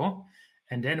so.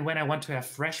 And then when I want to have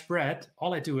fresh bread,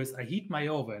 all I do is I heat my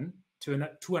oven to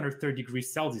 230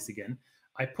 degrees Celsius again.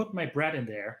 I put my bread in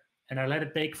there and I let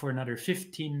it bake for another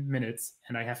 15 minutes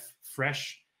and I have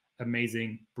fresh,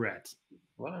 amazing bread.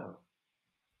 Wow.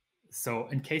 So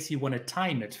in case you want to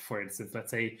time it, for instance,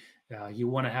 let's say you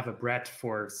want to have a bread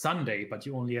for Sunday, but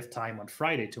you only have time on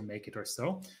Friday to make it or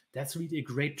so. That's really a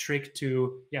great trick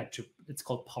it's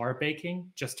called par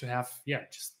baking, just to have,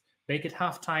 just bake it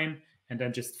half time and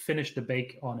then just finish the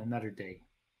bake on another day.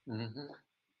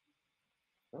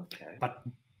 Okay.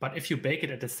 But if you bake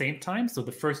it at the same time, so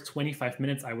the first 25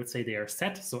 minutes, I would say they are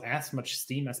set. So as much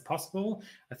steam as possible.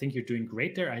 I think you're doing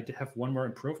great there. I have one more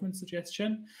improvement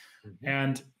suggestion.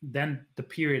 And then the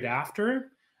period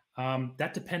after,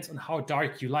 that depends on how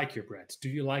dark you like your bread. Do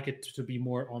you like it to be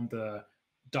more on the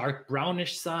dark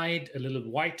brownish side, a little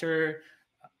whiter?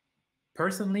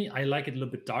 Personally, I like it a little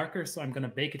bit darker. So I'm going to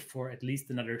bake it for at least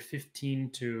another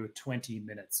 15 to 20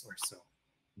 minutes or so.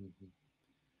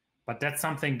 But that's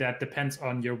something that depends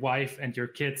on your wife and your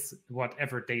kids,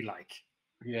 whatever they like.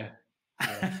 Yeah.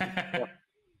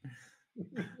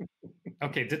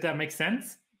 Okay, did that make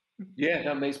sense? Yeah,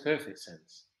 that makes perfect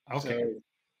sense. Okay. So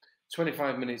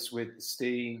 25 minutes with the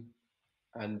steam,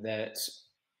 and then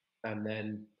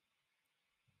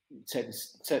take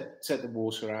the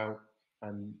water out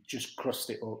and just crust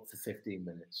it up for 15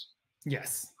 minutes.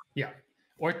 Yes. Yeah.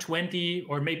 Or 20,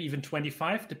 or maybe even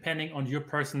 25, depending on your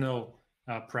personal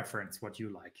preference, what you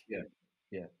like.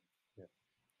 Yeah.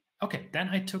 Okay, then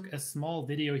I took a small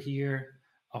video here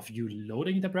of you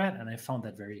loading the bread, and I found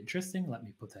that very interesting. Let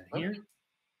me put that here.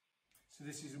 So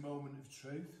this is a moment of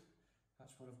truth.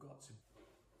 That's what I've got to.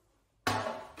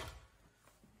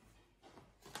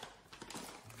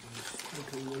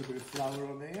 Sprinkle a little bit of flour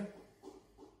on here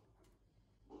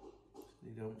so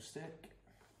they don't stick.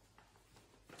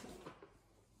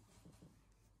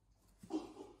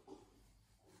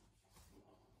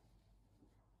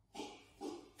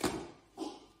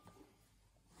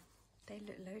 They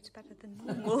look loads better than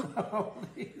normal.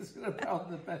 These are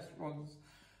about the best ones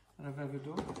that I've ever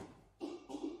done.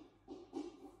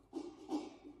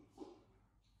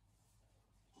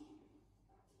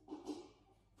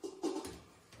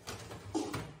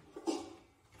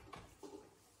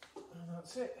 And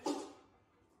that's it.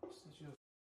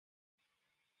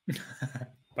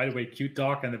 By the way, cute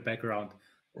dog in the background.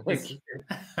 Thank you.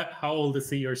 How old is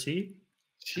he or she?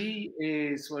 She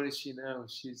is, what is she now?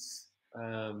 She's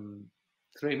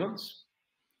 3 months.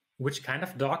 Which kind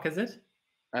of dog is it?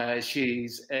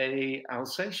 She's a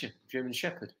Alsatian, German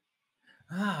Shepherd.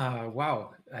 Ah,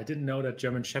 wow. I didn't know that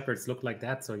German Shepherds look like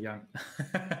that so young.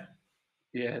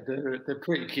 Yeah, they're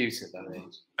pretty cute at that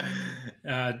age.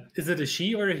 Is it a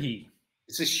she or a he?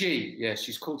 It's a she, yeah.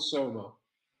 She's called Somo.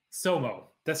 Somo.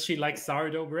 Does she like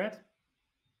sourdough bread?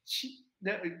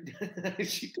 No,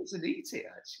 she doesn't eat it,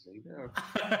 actually, no.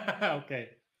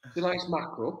 Okay. She likes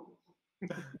mackerel.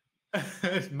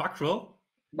 Mackerel?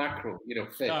 Mackerel,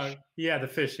 fish. Yeah, the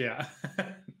fish, yeah.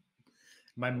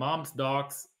 My mom's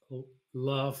dogs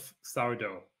love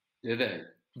sourdough. Do they?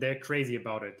 They're crazy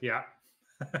about it, yeah.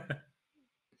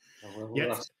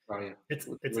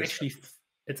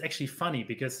 It's actually funny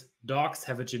because dogs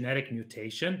have a genetic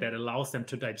mutation that allows them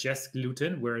to digest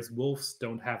gluten, whereas wolves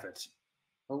don't have it.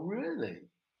 Oh, really?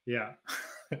 Yeah.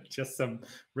 Just some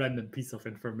random piece of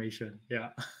information. Yeah.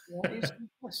 That is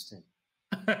interesting.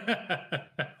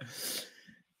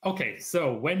 Okay,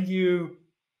 so when you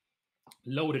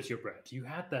loaded your bread. You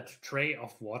had that tray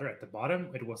of water at the bottom.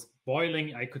 It was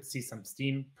boiling. I could see some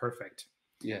steam. Perfect.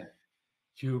 Yeah.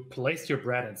 You placed your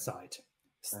bread inside.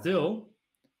 Still,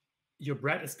 your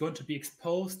bread is going to be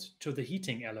exposed to the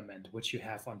heating element, which you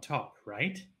have on top,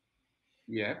 right?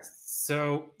 Yeah.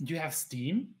 So you have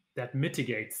steam that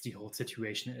mitigates the whole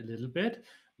situation a little bit,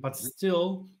 but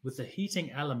still with the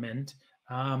heating element,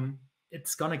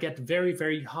 it's going to get very,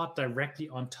 very hot directly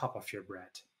on top of your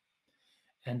bread.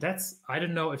 And that's, I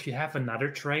don't know if you have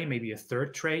another tray, maybe a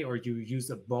third tray, or you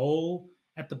use a bowl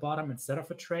at the bottom instead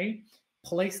of a tray,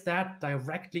 place that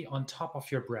directly on top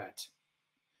of your bread.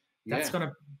 That's going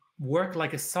to work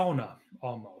like a sauna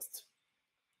almost.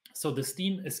 So the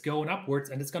steam is going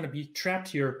upwards and it's going to be trapped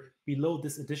here below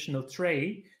this additional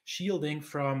tray, shielding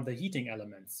from the heating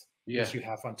elements that you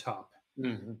have on top.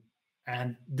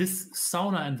 And this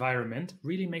sauna environment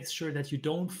really makes sure that you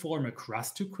don't form a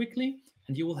crust too quickly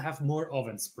and you will have more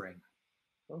oven spring.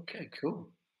 Okay, cool.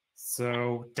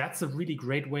 So that's a really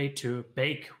great way to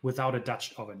bake without a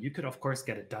Dutch oven. You could, of course,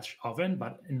 get a Dutch oven,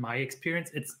 but in my experience,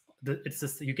 it's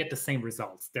just, you get the same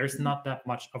results. There's not that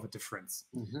much of a difference.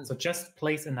 So just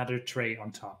place another tray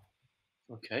on top.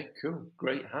 Okay, cool.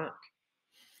 Great hack.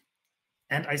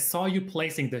 And I saw you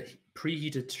placing the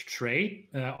preheated tray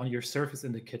on your surface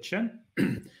in the kitchen.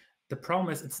 The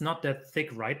problem is it's not that thick,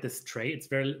 right? This tray, it's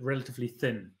relatively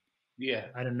thin. Yeah.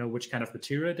 I don't know which kind of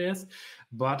material it is,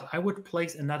 but I would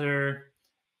place another,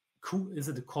 is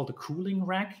it called a cooling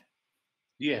rack?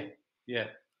 Yeah, yeah.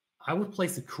 I would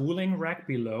place a cooling rack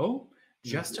below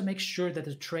just to make sure that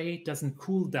the tray doesn't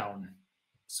cool down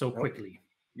so quickly.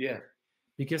 Yeah.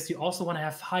 Because you also want to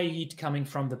have high heat coming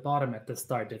from the bottom at the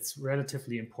start. That's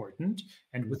relatively important.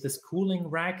 And with this cooling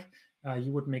rack,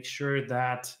 you would make sure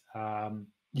that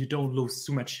you don't lose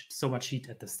so much heat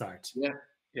at the start. Yeah,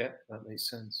 yeah, that makes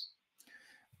sense.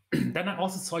 Then I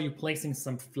also saw you placing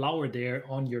some flour there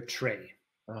on your tray.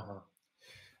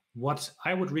 What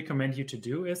I would recommend you to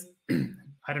do is,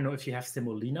 I don't know if you have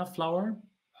semolina flour.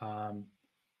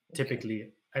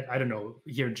 Typically, I don't know,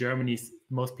 here in Germany,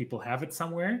 most people have it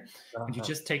somewhere. And you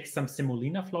just take some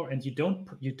semolina flour and you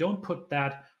don't put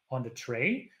that on the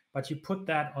tray, but you put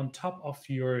that on top of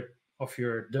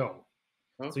your dough.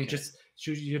 So you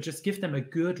just give them a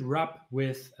good rub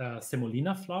with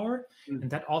semolina flour, and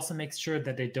that also makes sure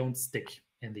that they don't stick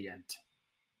in the end.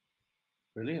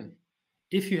 Brilliant.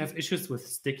 If you have issues with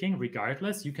sticking,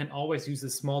 regardless, you can always use a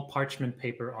small parchment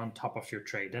paper on top of your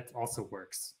tray. That also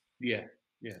works. Yeah,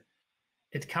 yeah.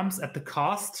 It comes at the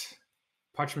cost,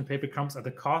 parchment paper comes at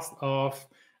the cost of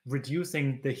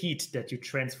reducing the heat that you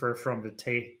transfer from the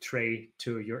tray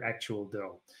to your actual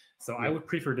dough. So I would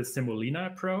prefer the semolina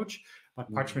approach,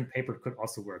 but parchment paper could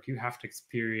also work. You have to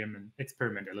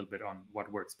experiment a little bit on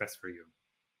what works best for you.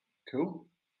 Cool.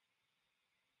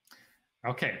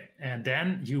 Okay, and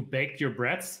then you baked your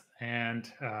breads,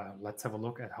 and let's have a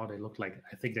look at how they look like.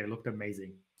 I think they looked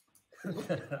amazing.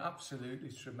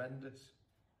 Absolutely tremendous.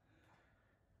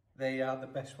 They are the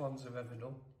best ones I've ever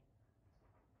done.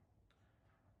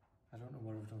 I don't know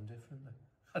what I've done differently.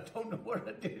 I don't know what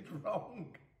I did wrong.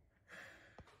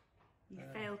 You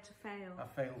failed to fail. I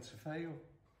failed to fail.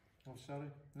 I'm sorry.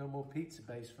 No more pizza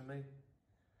base for me.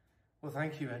 Well,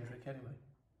 thank you, Hendrik, anyway.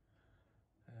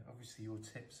 Obviously, your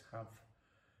tips have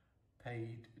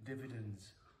paid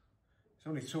dividends. It's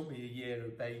only took me a year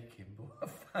of baking, but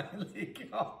I finally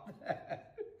got there.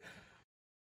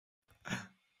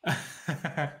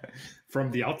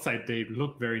 From the outside, they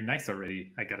look very nice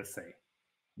already, I gotta say.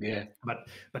 Yeah. But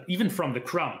even from the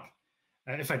crumb,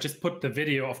 if I just put the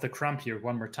video of the crumb here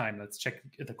one more time, let's check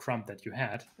the crumb that you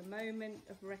had. The moment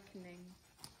of reckoning.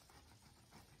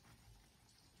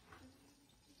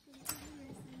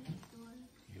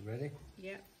 You ready?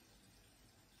 Yep.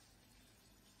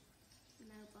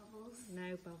 No bubbles.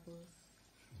 No bubbles.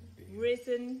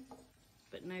 Risen,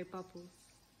 but no bubbles.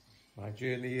 My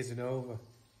journey isn't over.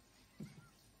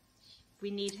 We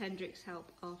need Hendrik's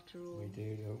help after all. We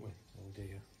do, don't we? Oh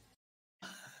dear.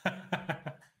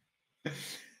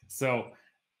 So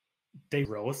they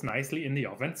rose nicely in the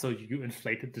oven. So you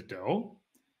inflated the dough,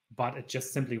 but it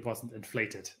just simply wasn't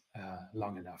inflated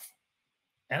long enough.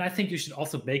 And I think you should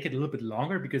also bake it a little bit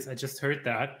longer, because I just heard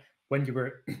that when you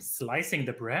were slicing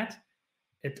the bread,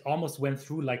 it almost went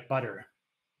through like butter.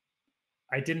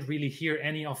 I didn't really hear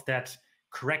any of that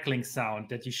crackling sound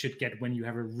that you should get when you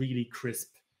have a really crisp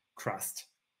crust.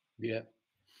 Yeah.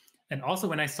 And also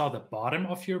when I saw the bottom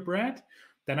of your bread,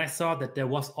 then I saw that there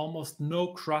was almost no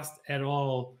crust at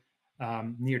all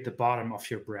near the bottom of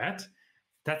your bread.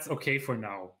 That's okay for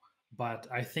now. But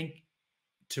I think,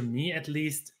 to me at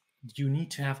least, you need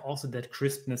to have also that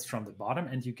crispness from the bottom,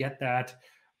 and you get that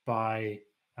by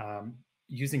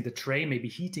using the tray, maybe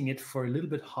heating it for a little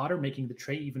bit hotter, making the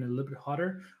tray even a little bit hotter,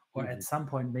 or at some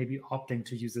point maybe opting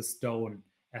to use a stone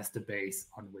as the base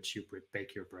on which you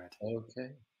bake your bread. Okay.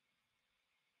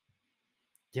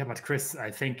 Yeah, but Chris,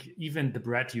 I think even the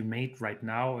bread you made right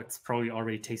now, it's probably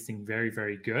already tasting very,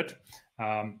 very good.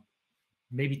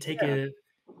 Maybe take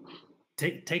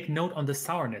note on the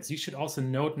sourness. You should also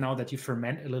note, now that you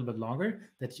ferment a little bit longer,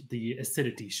 that the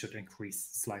acidity should increase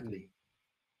slightly.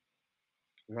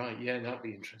 Right. Yeah, that'd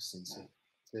be interesting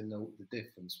to note the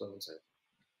difference, won't it?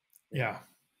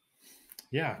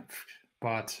 Yeah.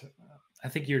 But I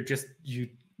think you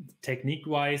technique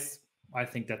wise, I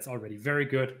think that's already very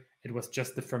good. It was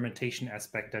just the fermentation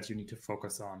aspect that you need to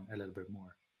focus on a little bit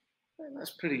more. Well,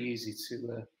 that's pretty easy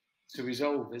to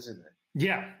resolve, isn't it?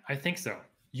 Yeah, I think so.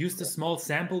 Use the small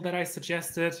sample that I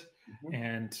suggested,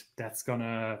 and that's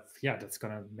gonna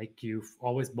make you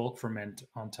always bulk ferment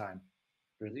on time.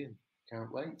 Brilliant.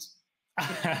 Can't wait.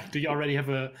 Do you already have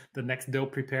the next dough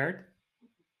prepared?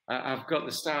 I've got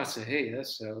the starter here,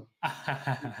 so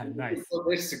nice. Put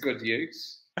this to good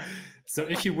use. So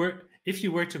if you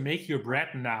were to make your bread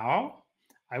now,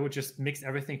 I would just mix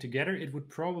everything together. It would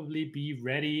probably be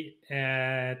ready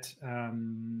at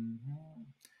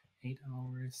 8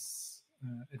 hours.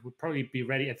 It would probably be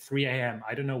ready at 3 a.m.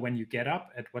 I don't know when you get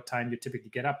up, at what time you typically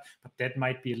get up, but that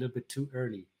might be a little bit too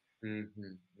early.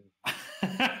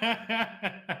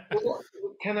 Well,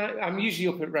 I'm usually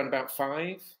up at around about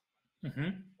 5,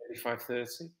 maybe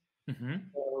 5:30.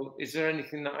 So is there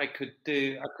anything that I could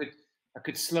do? I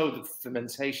could slow the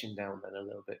fermentation down then a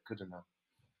little bit, couldn't I?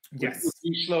 Yes. Would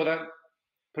you slow that?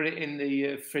 Put it in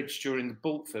the fridge during the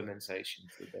bulk fermentation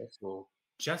for a bit, or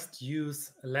just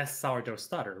use less sourdough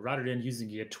starter rather than using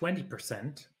it at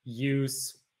 20%.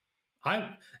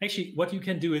 What you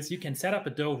can do is you can set up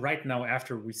a dough right now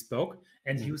after we spoke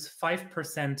and use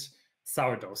 5%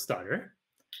 sourdough starter.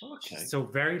 Okay. So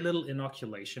very little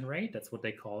inoculation rate, that's what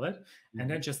they call it. And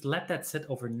then just let that sit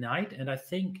overnight. And I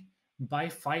think by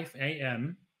 5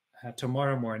 a.m.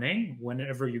 Tomorrow morning,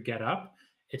 whenever you get up,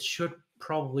 it should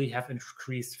probably have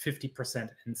increased 50%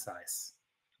 in size.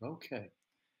 Okay.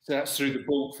 So that's through the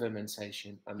bulk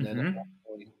fermentation, and then at that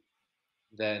point,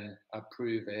 then I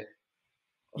prove it.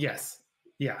 Okay. Yes.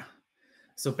 Yeah.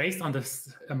 So based on the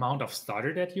amount of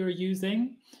starter that you're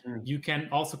using, you can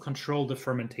also control the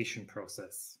fermentation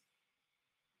process.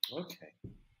 Okay.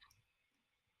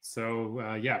 So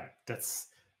that's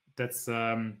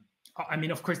I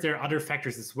mean, of course, there are other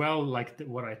factors as well, like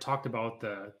what I talked about,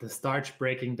 the starch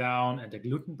breaking down and the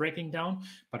gluten breaking down.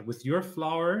 But with your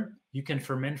flour, you can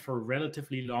ferment for a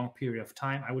relatively long period of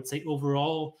time. I would say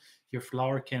overall, your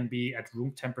flour can be at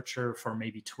room temperature for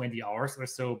maybe 20 hours or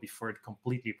so before it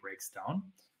completely breaks down.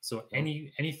 So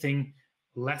anything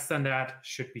less than that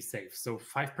should be safe. So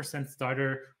 5%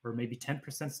 starter or maybe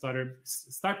 10% starter,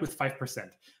 start with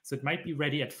 5%. So it might be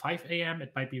ready at 5 a.m.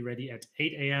 It might be ready at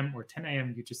 8 a.m. or 10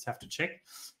 a.m. You just have to check.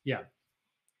 Yeah.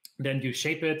 Then you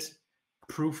shape it,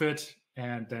 proof it,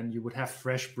 and then you would have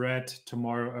fresh bread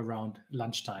tomorrow around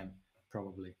lunchtime,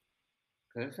 probably.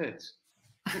 Perfect.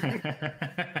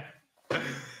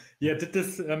 Yeah, did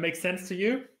this make sense to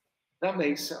you? That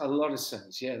makes a lot of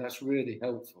sense. Yeah, that's really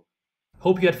helpful.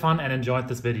 Hope you had fun and enjoyed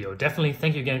this video. Definitely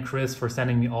thank you again, Chris, for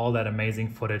sending me all that amazing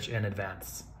footage in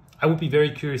advance. I would be very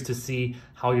curious to see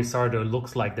how your sourdough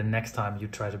looks like the next time you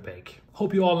try to bake.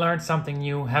 Hope you all learned something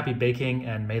new. Happy baking,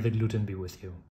 and may the gluten be with you.